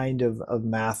this kind of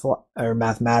math or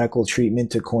mathematical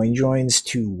treatment to coin joins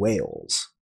to whales?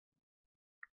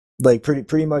 Like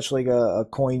pretty much like a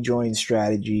coin join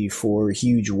strategy for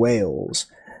huge whales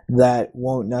that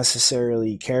won't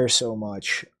necessarily care so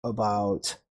much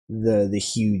about the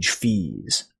huge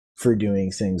fees for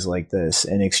doing things like this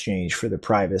in exchange for the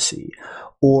privacy,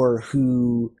 or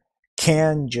who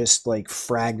can just like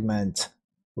fragment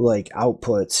like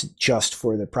outputs just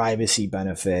for the privacy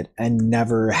benefit and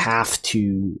never have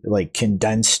to like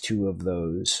condense two of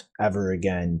those ever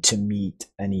again to meet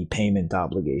any payment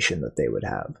obligation that they would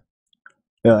have.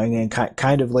 And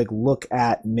kind of like look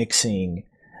at mixing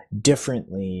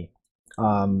differently,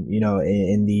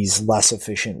 in these less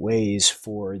efficient ways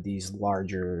for these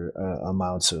larger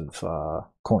amounts of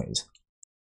coins.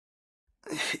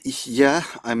 Yeah,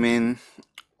 I mean,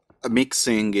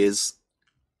 mixing is,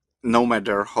 no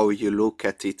matter how you look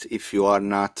at it, if you are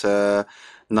not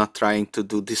trying to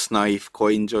do this naive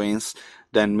coin joins,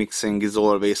 then mixing is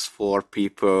always for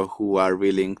people who are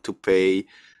willing to pay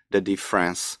the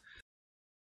difference.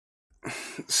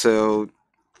 So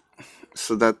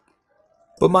that.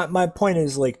 But my point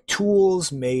is, like,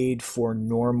 tools made for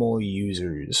normal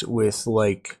users with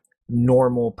like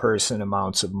normal person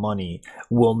amounts of money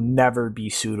will never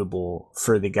be suitable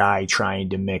for the guy trying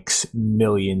to mix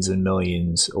millions and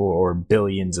millions or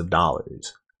billions of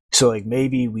dollars. So like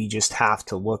maybe we just have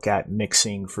to look at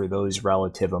mixing for those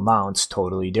relative amounts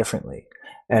totally differently.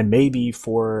 And maybe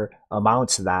for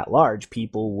amounts that large,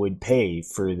 people would pay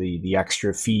for the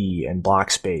extra fee and block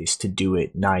space to do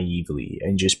it naively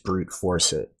and just brute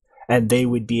force it. And they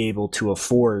would be able to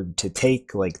afford to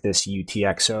take like this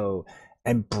UTXO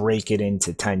and break it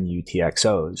into 10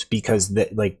 UTXOs because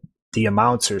the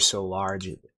amounts are so large.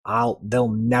 They'll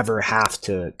never have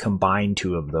to combine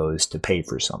two of those to pay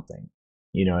for something.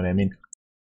 You know what I mean?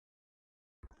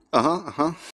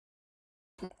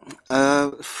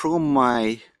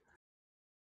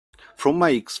 From my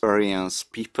experience,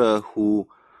 people who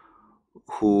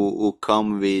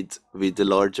come with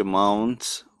large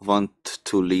amounts want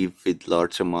to live with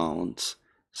large amounts.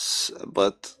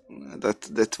 But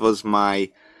that was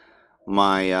my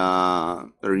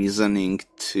reasoning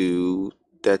to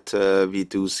that we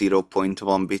do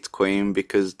 0.1 Bitcoin,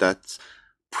 because that's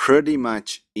pretty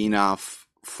much enough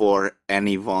for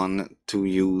anyone to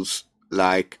use.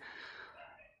 Like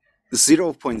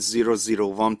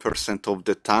 0.001% of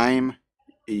the time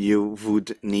you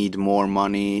would need more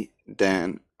money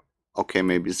than, okay,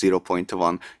 maybe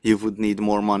 0.1, you would need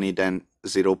more money than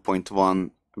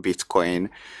 0.1 Bitcoin.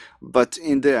 But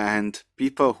in the end,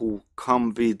 people who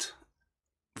come with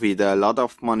a lot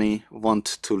of money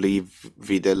want to live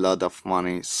with a lot of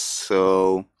money,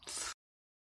 so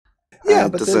Yeah,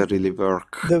 it but doesn't really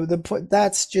work. the point,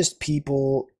 that's just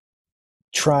people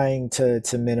trying to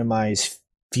minimize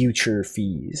future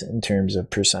fees in terms of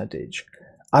percentage.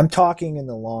 I'm talking in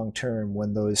the long term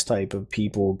when those type of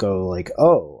people go like,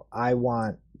 oh, I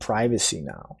want privacy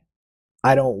now.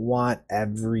 I don't want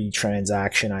every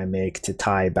transaction I make to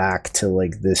tie back to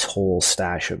like this whole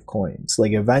stash of coins.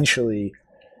 Like eventually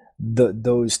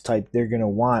those type they're going to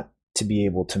want to be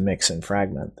able to mix and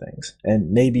fragment things.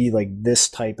 And maybe like this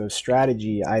type of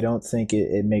strategy, I don't think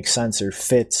it makes sense or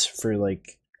fits for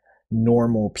like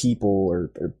normal people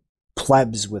or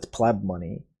plebs with pleb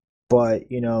money.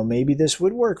 But, maybe this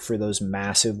would work for those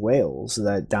massive whales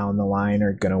that down the line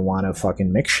are going to want to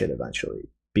fucking mix shit eventually.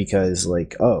 Because,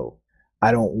 like, oh,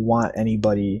 I don't want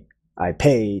anybody I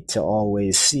pay to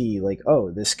always see, like,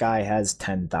 oh, this guy has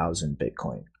 10,000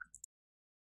 Bitcoin.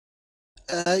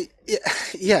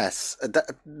 Yes,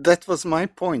 that was my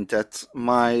point. That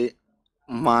my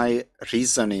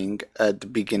reasoning at the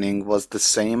beginning was the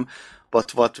same,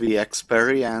 but what we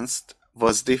experienced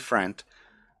was different.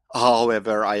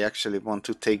 However, I actually want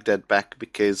to take that back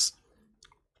because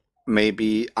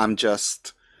maybe I'm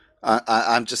just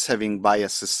having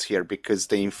biases here, because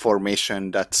the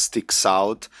information that sticks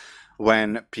out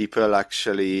when people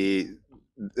actually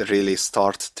really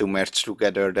start to merge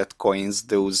together that coins,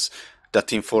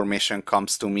 that information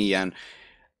comes to me, and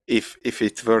if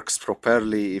it works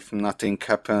properly, if nothing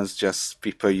happens, just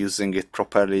people using it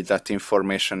properly, that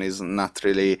information is not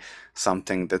really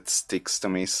something that sticks to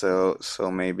me. So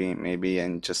maybe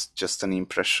and just an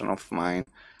impression of mine.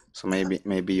 So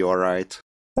maybe you're right.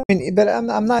 I mean, but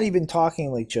I'm not even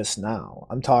talking like just now.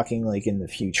 I'm talking like in the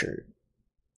future.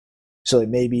 So like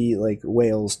maybe like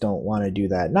whales don't want to do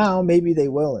that now. Maybe they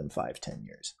will in 5-10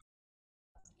 years.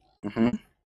 Mm-hmm.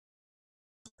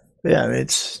 Yeah,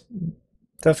 it's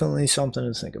definitely something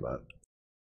to think about.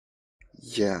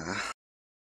 Yeah.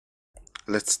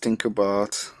 Let's think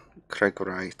about Craig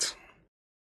Wright.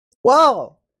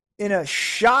 Well, in a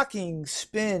shocking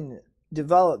spin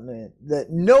development that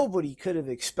nobody could have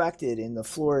expected in the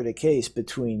Florida case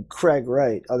between Craig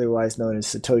Wright, otherwise known as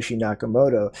Satoshi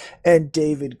Nakamoto, and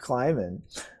David Kleiman,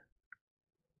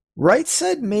 Wright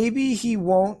said maybe he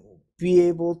won't be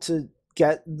able to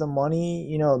get the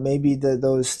money. Maybe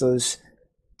those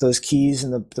keys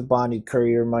and the bonded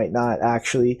courier might not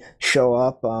actually show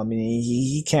up.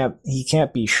 He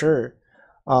can't be sure.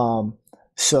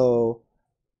 So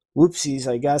whoopsies,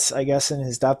 I guess in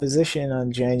his deposition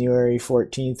on January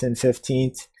 14th and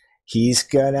 15th, he's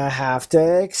gonna have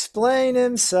to explain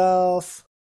himself.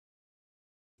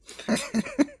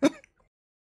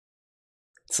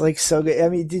 It's like so good. I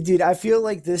mean, dude, I feel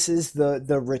like this is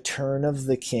the return of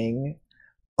the king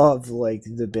of like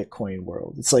the Bitcoin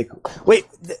world. It's like, wait,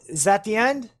 is that the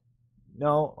end?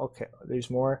 No, okay, there's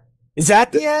more. Is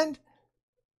that the end?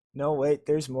 No, wait,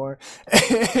 there's more.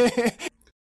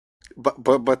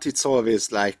 But it's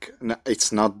always like,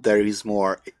 it's not there is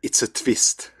more. It's a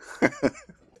twist.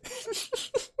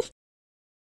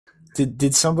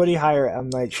 Did somebody hire M.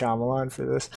 Night Shyamalan for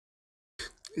this?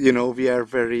 We are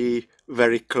very,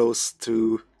 very close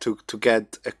to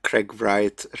get a Craig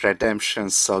Wright redemption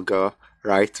saga,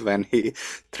 right? When he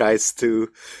tries to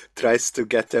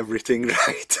get everything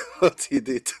right what he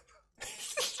did.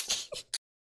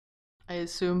 I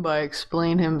assume by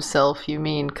explain himself you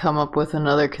mean come up with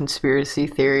another conspiracy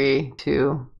theory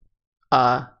to,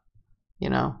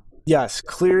 Yes,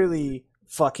 clearly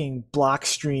fucking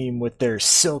Blockstream with their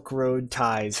Silk Road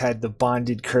ties had the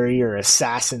bonded courier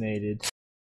assassinated.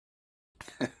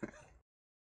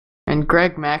 And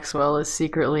Greg Maxwell is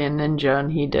secretly a ninja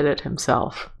and he did it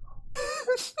himself.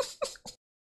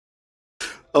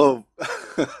 Oh,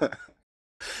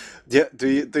 yeah. Do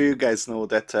you guys know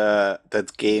that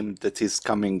that game that is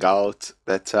coming out,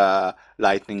 that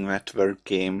Lightning Network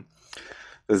game?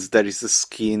 There is a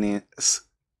skin in.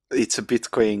 It's a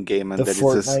Bitcoin game, and The there is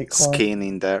Fortnite a clone? skin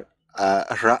in there.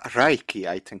 Reiki,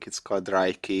 I think it's called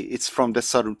Reiki. It's from the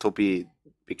Sarutobi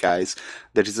guys.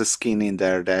 There is a skin in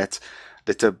there that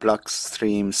a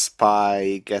Blockstream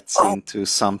spy gets into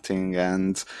something,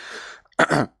 and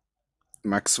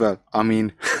Maxwell. I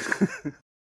mean,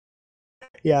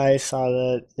 Yeah, I saw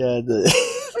that. Yeah,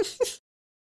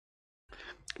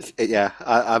 yeah.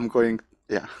 I'm going.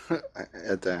 Yeah,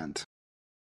 at the end.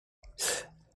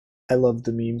 I love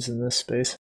the memes in this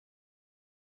space.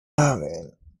 Oh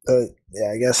man,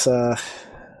 yeah. I guess I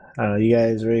don't know. You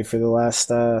guys ready for the last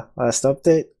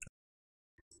update?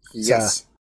 Yes.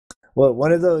 Well,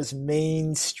 one of those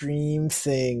mainstream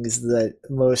things that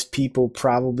most people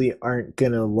probably aren't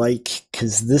gonna like,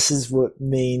 because this is what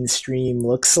mainstream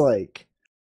looks like.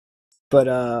 But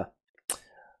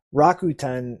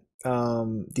Rakuten,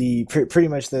 pretty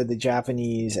much the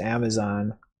Japanese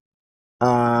Amazon,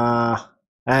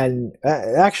 And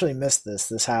I actually missed this.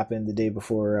 This happened the day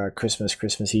before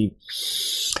Christmas Eve.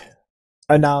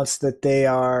 Announced that they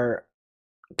are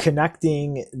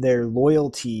connecting their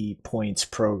loyalty points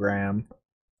program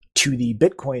to the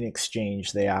Bitcoin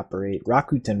exchange they operate,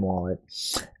 Rakuten Wallet,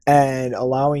 and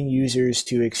allowing users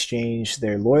to exchange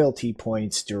their loyalty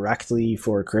points directly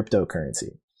for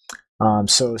cryptocurrency.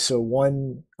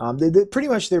 Pretty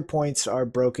much their points are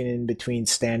broken in between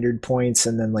standard points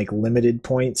and then like limited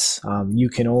points. You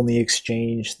can only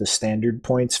exchange the standard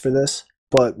points for this,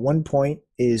 but 1 point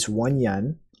is 1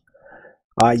 yen.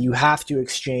 You have to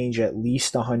exchange at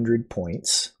least 100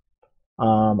 points.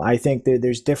 I think that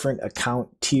there's different account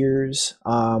tiers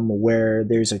where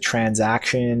there's a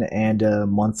transaction and a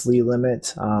monthly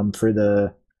limit. For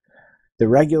the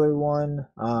regular one,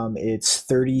 it's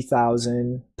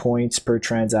 30,000 points per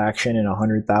transaction and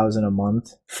 100,000 a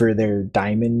month. For their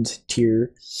diamond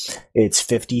tier, it's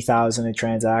 50,000 a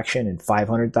transaction and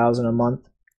 500,000 a month.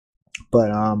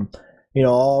 But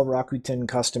all Rakuten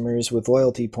customers with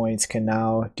loyalty points can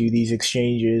now do these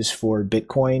exchanges for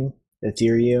Bitcoin,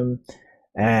 Ethereum,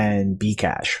 and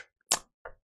Bcash.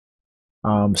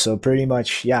 So pretty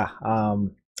much, yeah.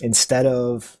 Instead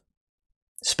of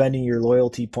spending your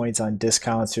loyalty points on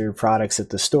discounts or products at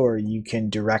the store, you can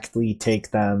directly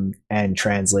take them and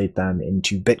translate them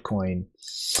into Bitcoin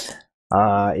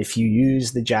if you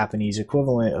use the Japanese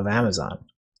equivalent of Amazon.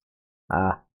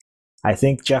 I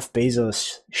think Jeff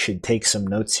Bezos should take some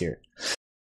notes here.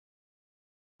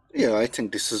 Yeah, I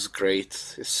think this is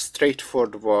great. It's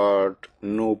straightforward,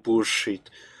 no bullshit,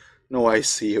 no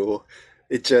ICO.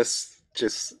 It just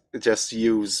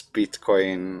use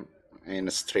Bitcoin in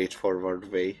a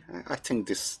straightforward way. I think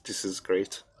this is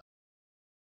great.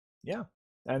 Yeah.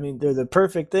 I mean, the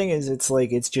perfect thing is it's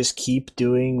just keep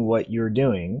doing what you're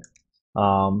doing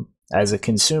as a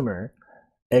consumer,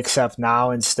 except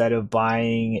now instead of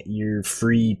buying your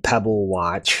free Pebble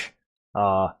watch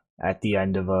at the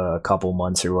end of a couple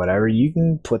months or whatever, you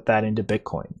can put that into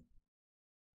Bitcoin.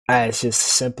 It's just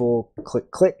simple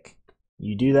click.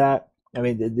 You do that. I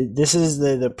mean, this is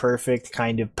the perfect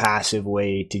kind of passive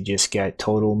way to just get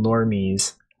total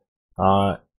normies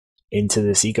into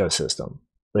this ecosystem.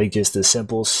 Like just a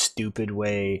simple, stupid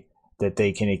way that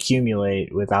they can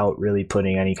accumulate without really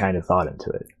putting any kind of thought into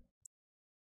it.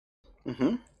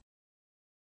 Mm-hmm.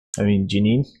 I mean,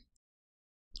 Janine?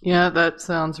 Yeah, that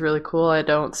sounds really cool. I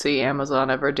don't see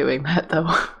Amazon ever doing that, though.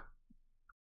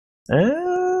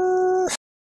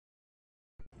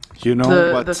 You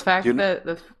know the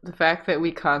fact that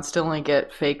we constantly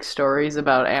get fake stories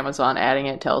about Amazon adding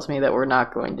it tells me that we're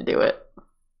not going to do it.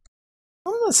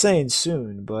 I'm not saying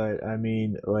soon, but I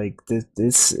mean, like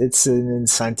it's an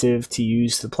incentive to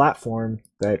use the platform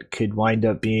that could wind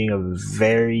up being a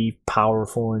very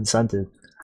powerful incentive.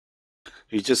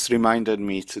 You just reminded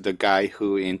me to the guy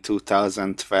who in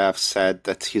 2012 said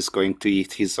that he's going to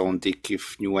eat his own dick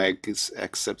if Newegg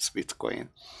accepts Bitcoin.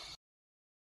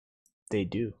 They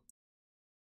do.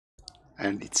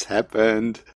 And it's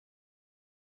happened.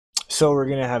 So we're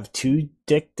gonna have 2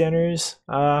 dick dinners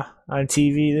on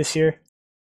TV this year?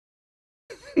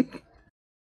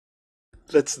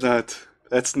 Let's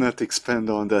not expand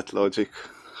on that logic.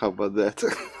 How about that?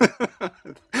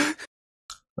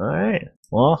 All right.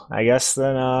 Well, I guess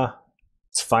then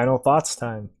it's final thoughts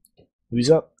time.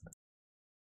 Who's up?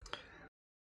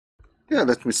 Yeah,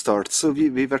 let me start. So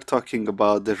we were talking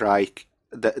about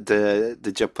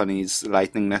the Japanese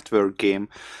Lightning Network game,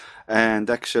 and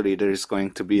actually there is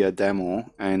going to be a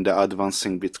demo in the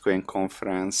Advancing Bitcoin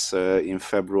conference in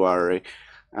February,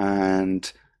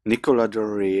 and Nicolas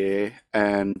Dorier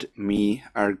and me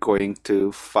are going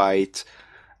to fight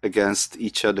against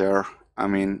each other. I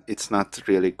mean, it's not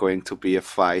really going to be a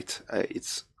fight.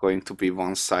 It's going to be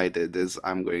one-sided, as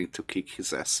I'm going to kick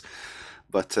his ass.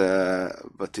 But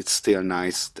it's still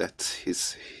nice that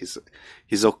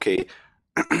he's okay.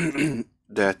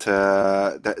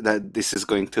 that this is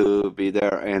going to be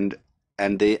there,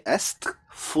 and they asked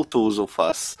photos of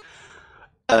us,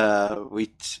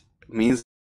 which means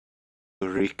to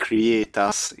recreate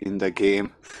us in the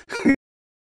game.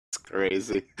 It's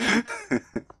crazy.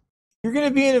 You're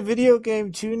gonna be in a video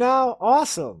game too now?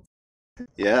 Awesome.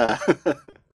 Yeah.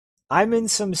 I'm in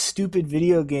some stupid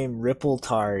video game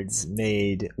Rippletards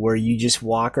made where you just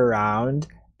walk around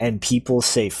and people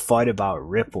say FUD about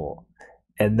Ripple.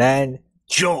 And then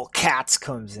Joel Katz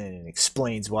comes in and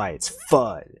explains why it's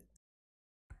FUD.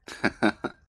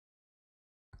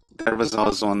 There was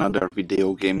also another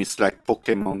video game. It's like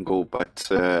Pokemon Go, but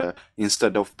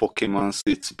instead of Pokemons,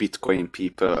 it's Bitcoin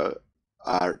people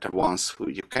are the ones who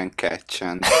you can catch.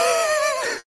 And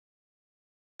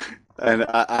and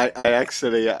I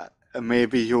actually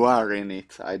Maybe you are in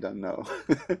it. I don't know.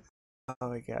 Oh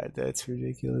my god, that's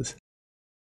ridiculous.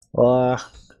 Well,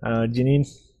 Janine,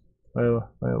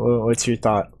 what's your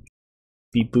thought?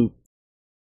 Beep boop.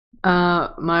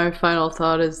 My final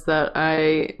thought is that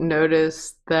I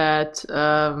noticed that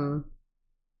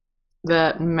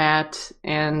that Matt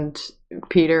and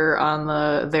Peter on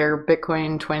their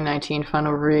Bitcoin 2019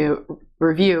 final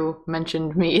review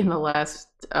mentioned me in the last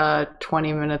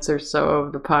 20 minutes or so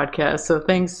of the podcast. So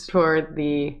thanks for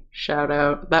the shout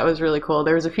out. That was really cool.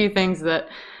 There was a few things that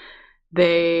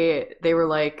they were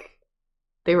like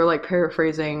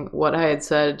paraphrasing what I had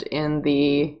said in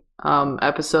the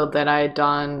episode that I had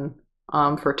done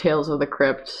for Tales of the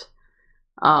Crypt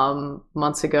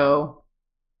months ago,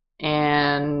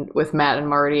 and with Matt and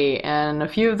Marty, and a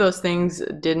few of those things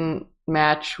didn't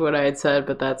match what I had said,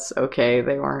 but that's okay.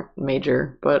 They weren't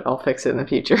major, but I'll fix it in the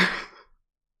future.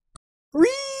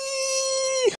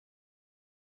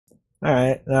 All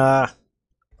right. How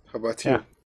about you?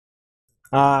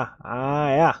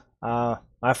 Yeah.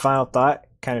 My final thought,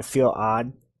 kind of feel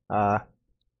odd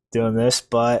doing this,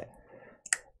 but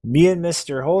me and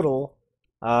Mr. Hodel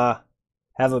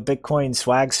have a Bitcoin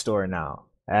swag store now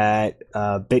at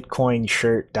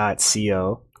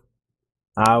bitcoinshirt.co.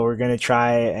 We're going to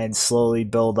try and slowly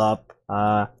build up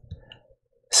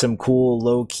some cool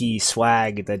low-key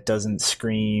swag that doesn't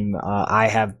scream, I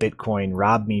have Bitcoin,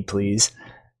 rob me please.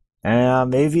 And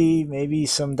maybe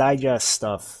some digest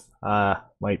stuff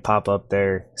might pop up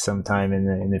there sometime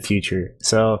in the future.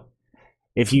 So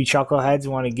if you chuckleheads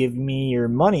want to give me your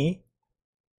money,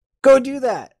 go do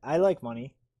that. I like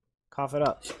money. Cough it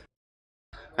up.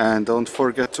 And don't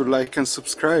forget to like and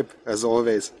subscribe, as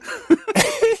always.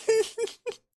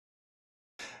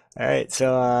 All right,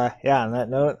 so yeah, on that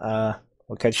note,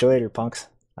 we'll catch you later, punks.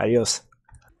 Adios.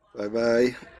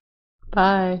 Bye-bye.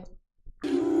 Bye.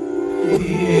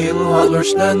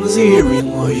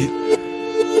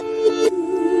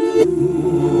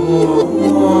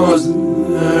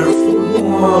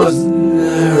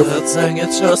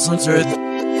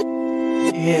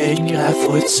 Ingen er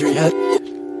for et sred.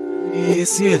 Jeg er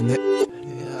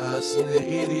sånn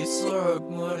i de sorg,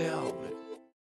 må jeg